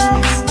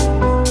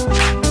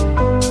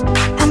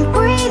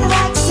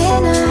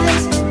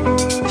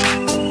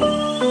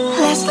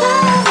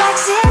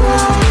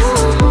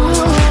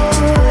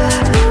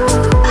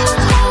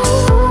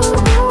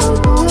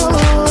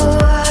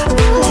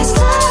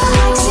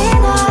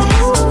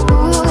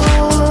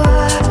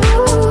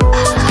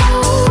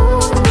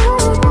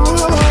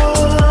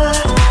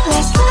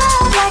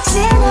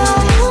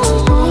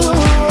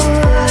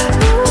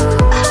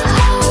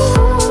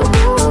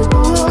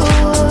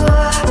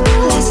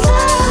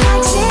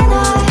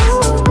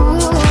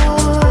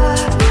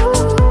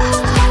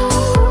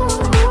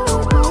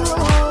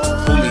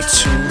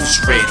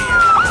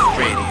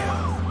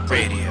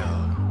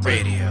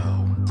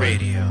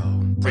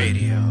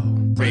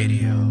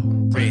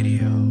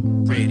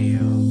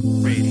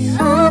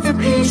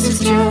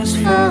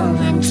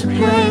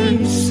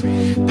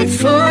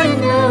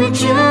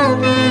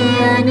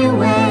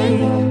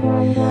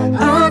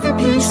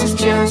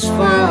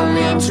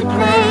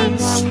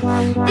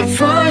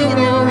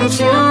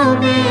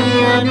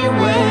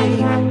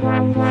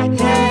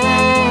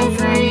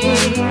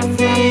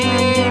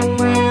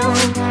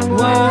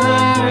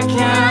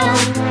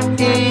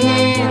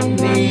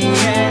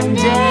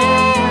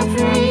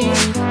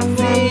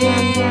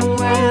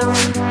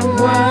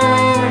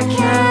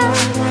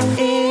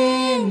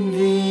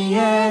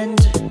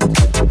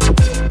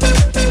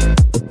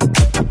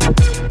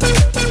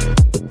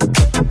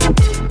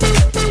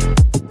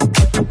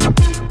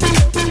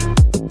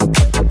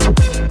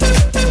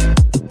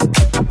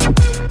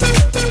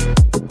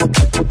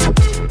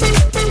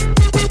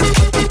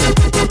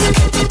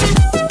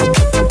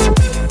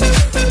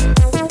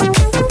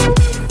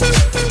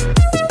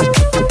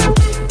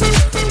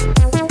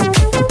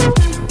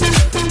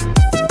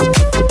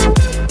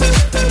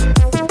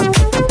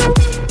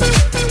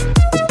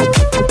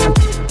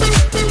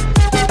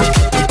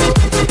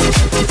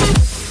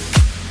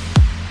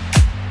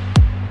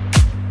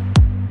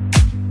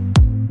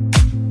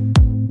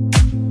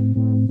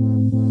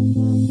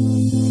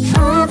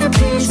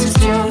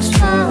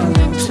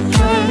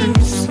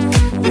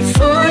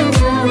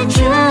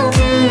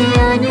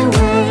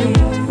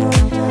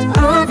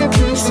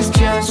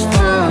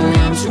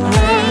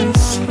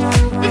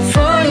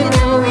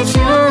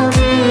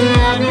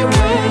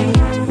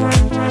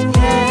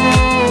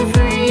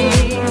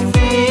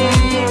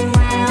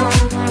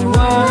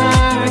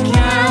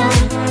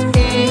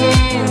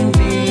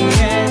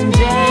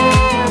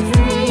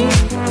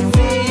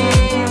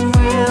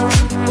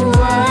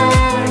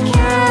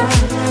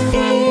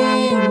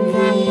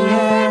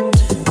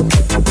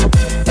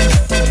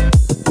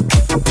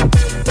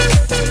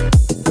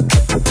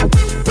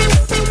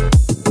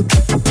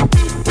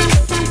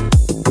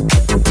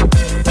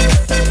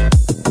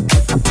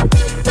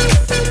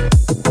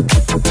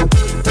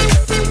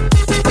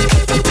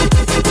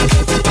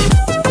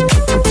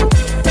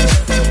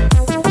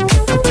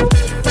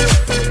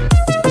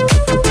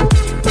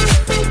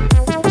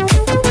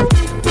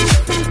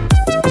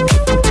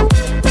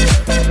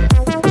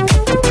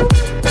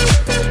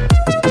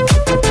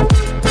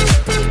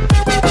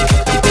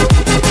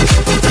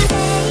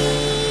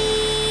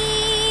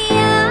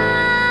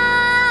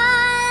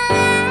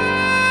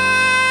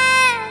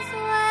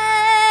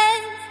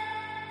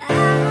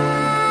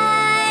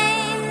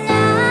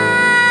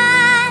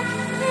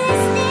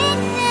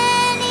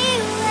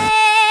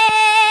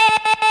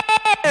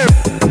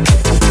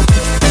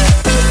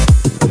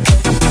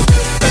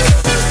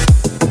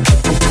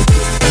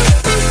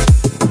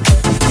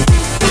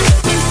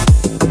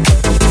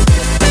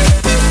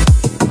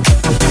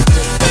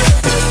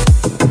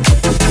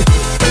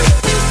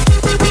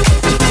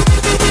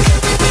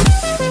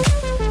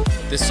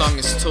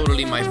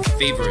totally my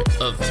favorite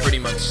of pretty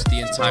much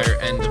the entire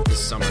end of this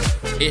summer.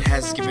 It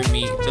has given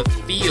me the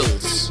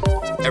feels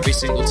every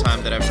single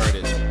time that I've heard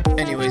it.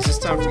 Anyways, it's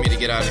time for me to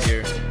get out of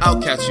here. I'll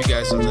catch you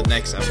guys on the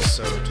next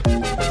episode.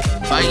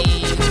 Bye!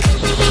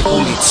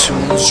 Holy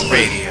Tunes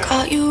Radio.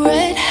 Caught you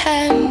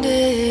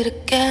red-handed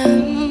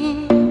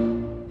again.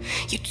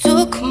 You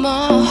took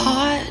my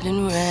heart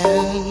and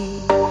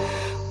ran.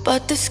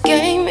 But this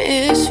game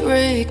is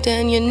rigged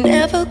and you're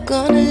never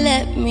gonna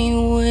let me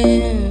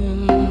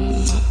win.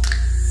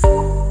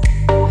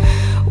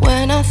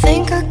 When I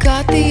think I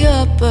got the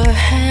upper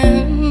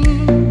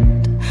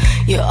hand,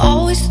 you're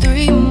always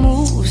 3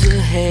 moves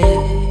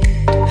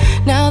ahead.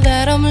 Now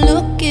that I'm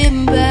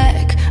looking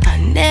back, I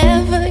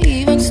never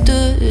even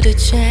stood a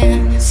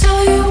chance. So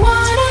you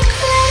wanna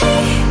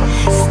play?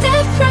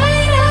 Step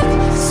right up.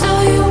 So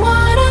you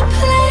wanna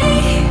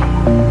play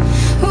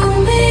with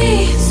me?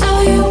 So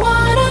you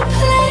wanna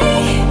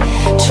play?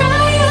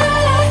 Try your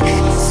luck.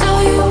 So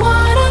you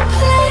wanna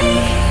play?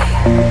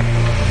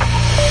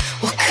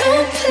 Well,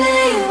 come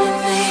play with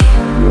me.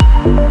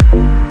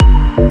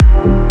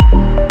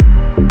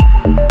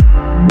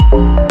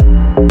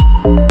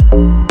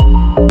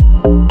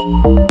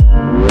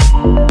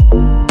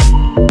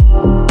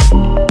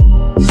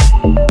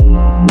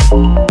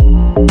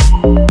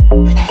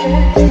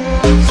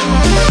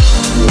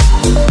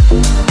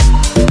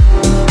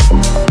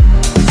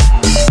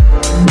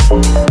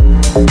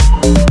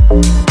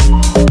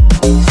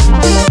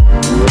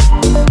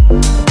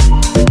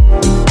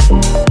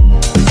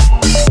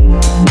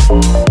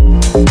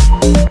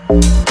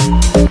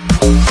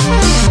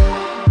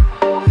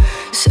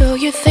 So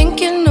you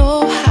think you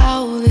know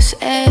how this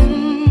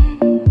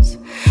ends,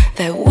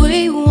 that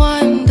we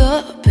wind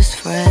up as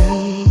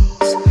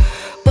friends.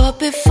 But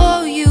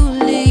before you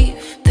leave,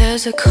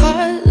 there's a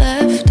card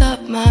left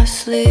up my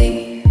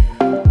sleeve.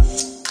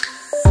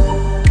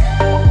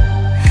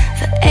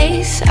 The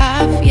ace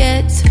I've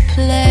yet to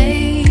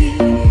play,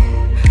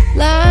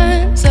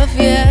 lines I've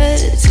yet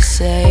to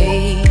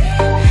say.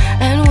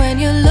 And when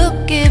you're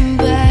looking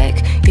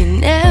back, you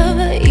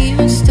never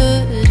even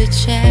stood a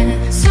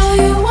chance. So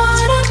you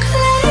wanna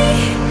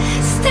play?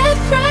 Step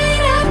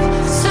right up.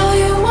 So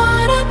you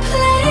wanna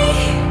play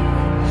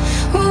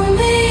with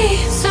me?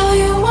 So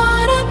you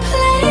wanna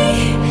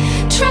play?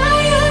 Try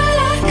your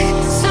luck.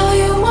 So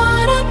you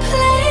wanna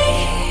play?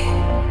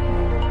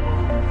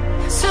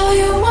 So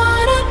you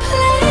wanna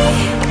play?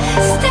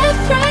 Step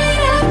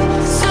right up.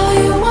 So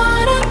you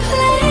wanna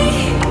play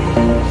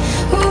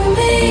with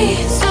me?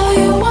 So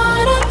you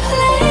wanna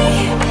play?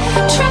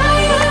 Try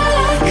your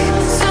luck.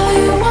 So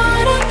you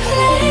wanna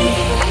play?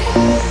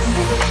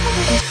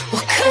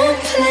 Well, come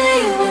play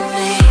with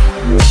me.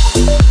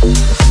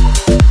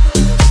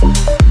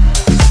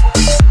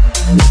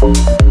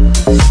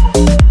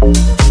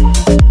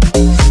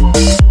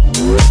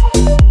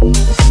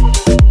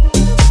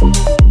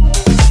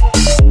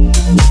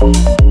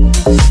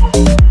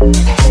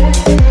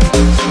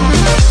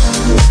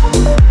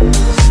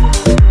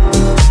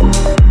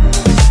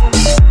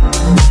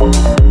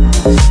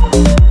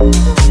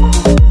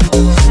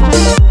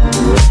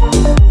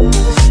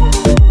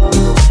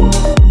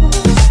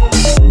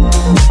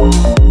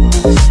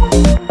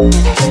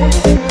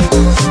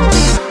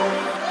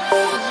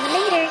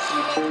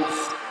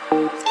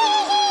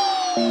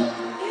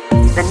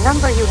 The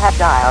number you have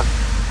dialed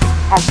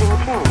has been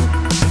changed.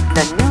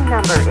 The new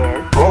number is...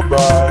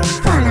 Bye-bye.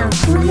 Follow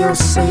Julio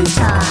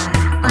Cesar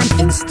on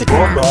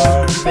Instagram,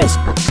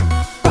 Facebook,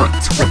 or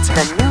Twitter.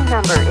 The new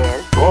number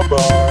is...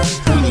 Bye-bye.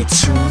 Holy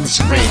Tunes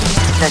Radio.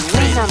 The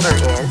new number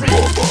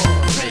is...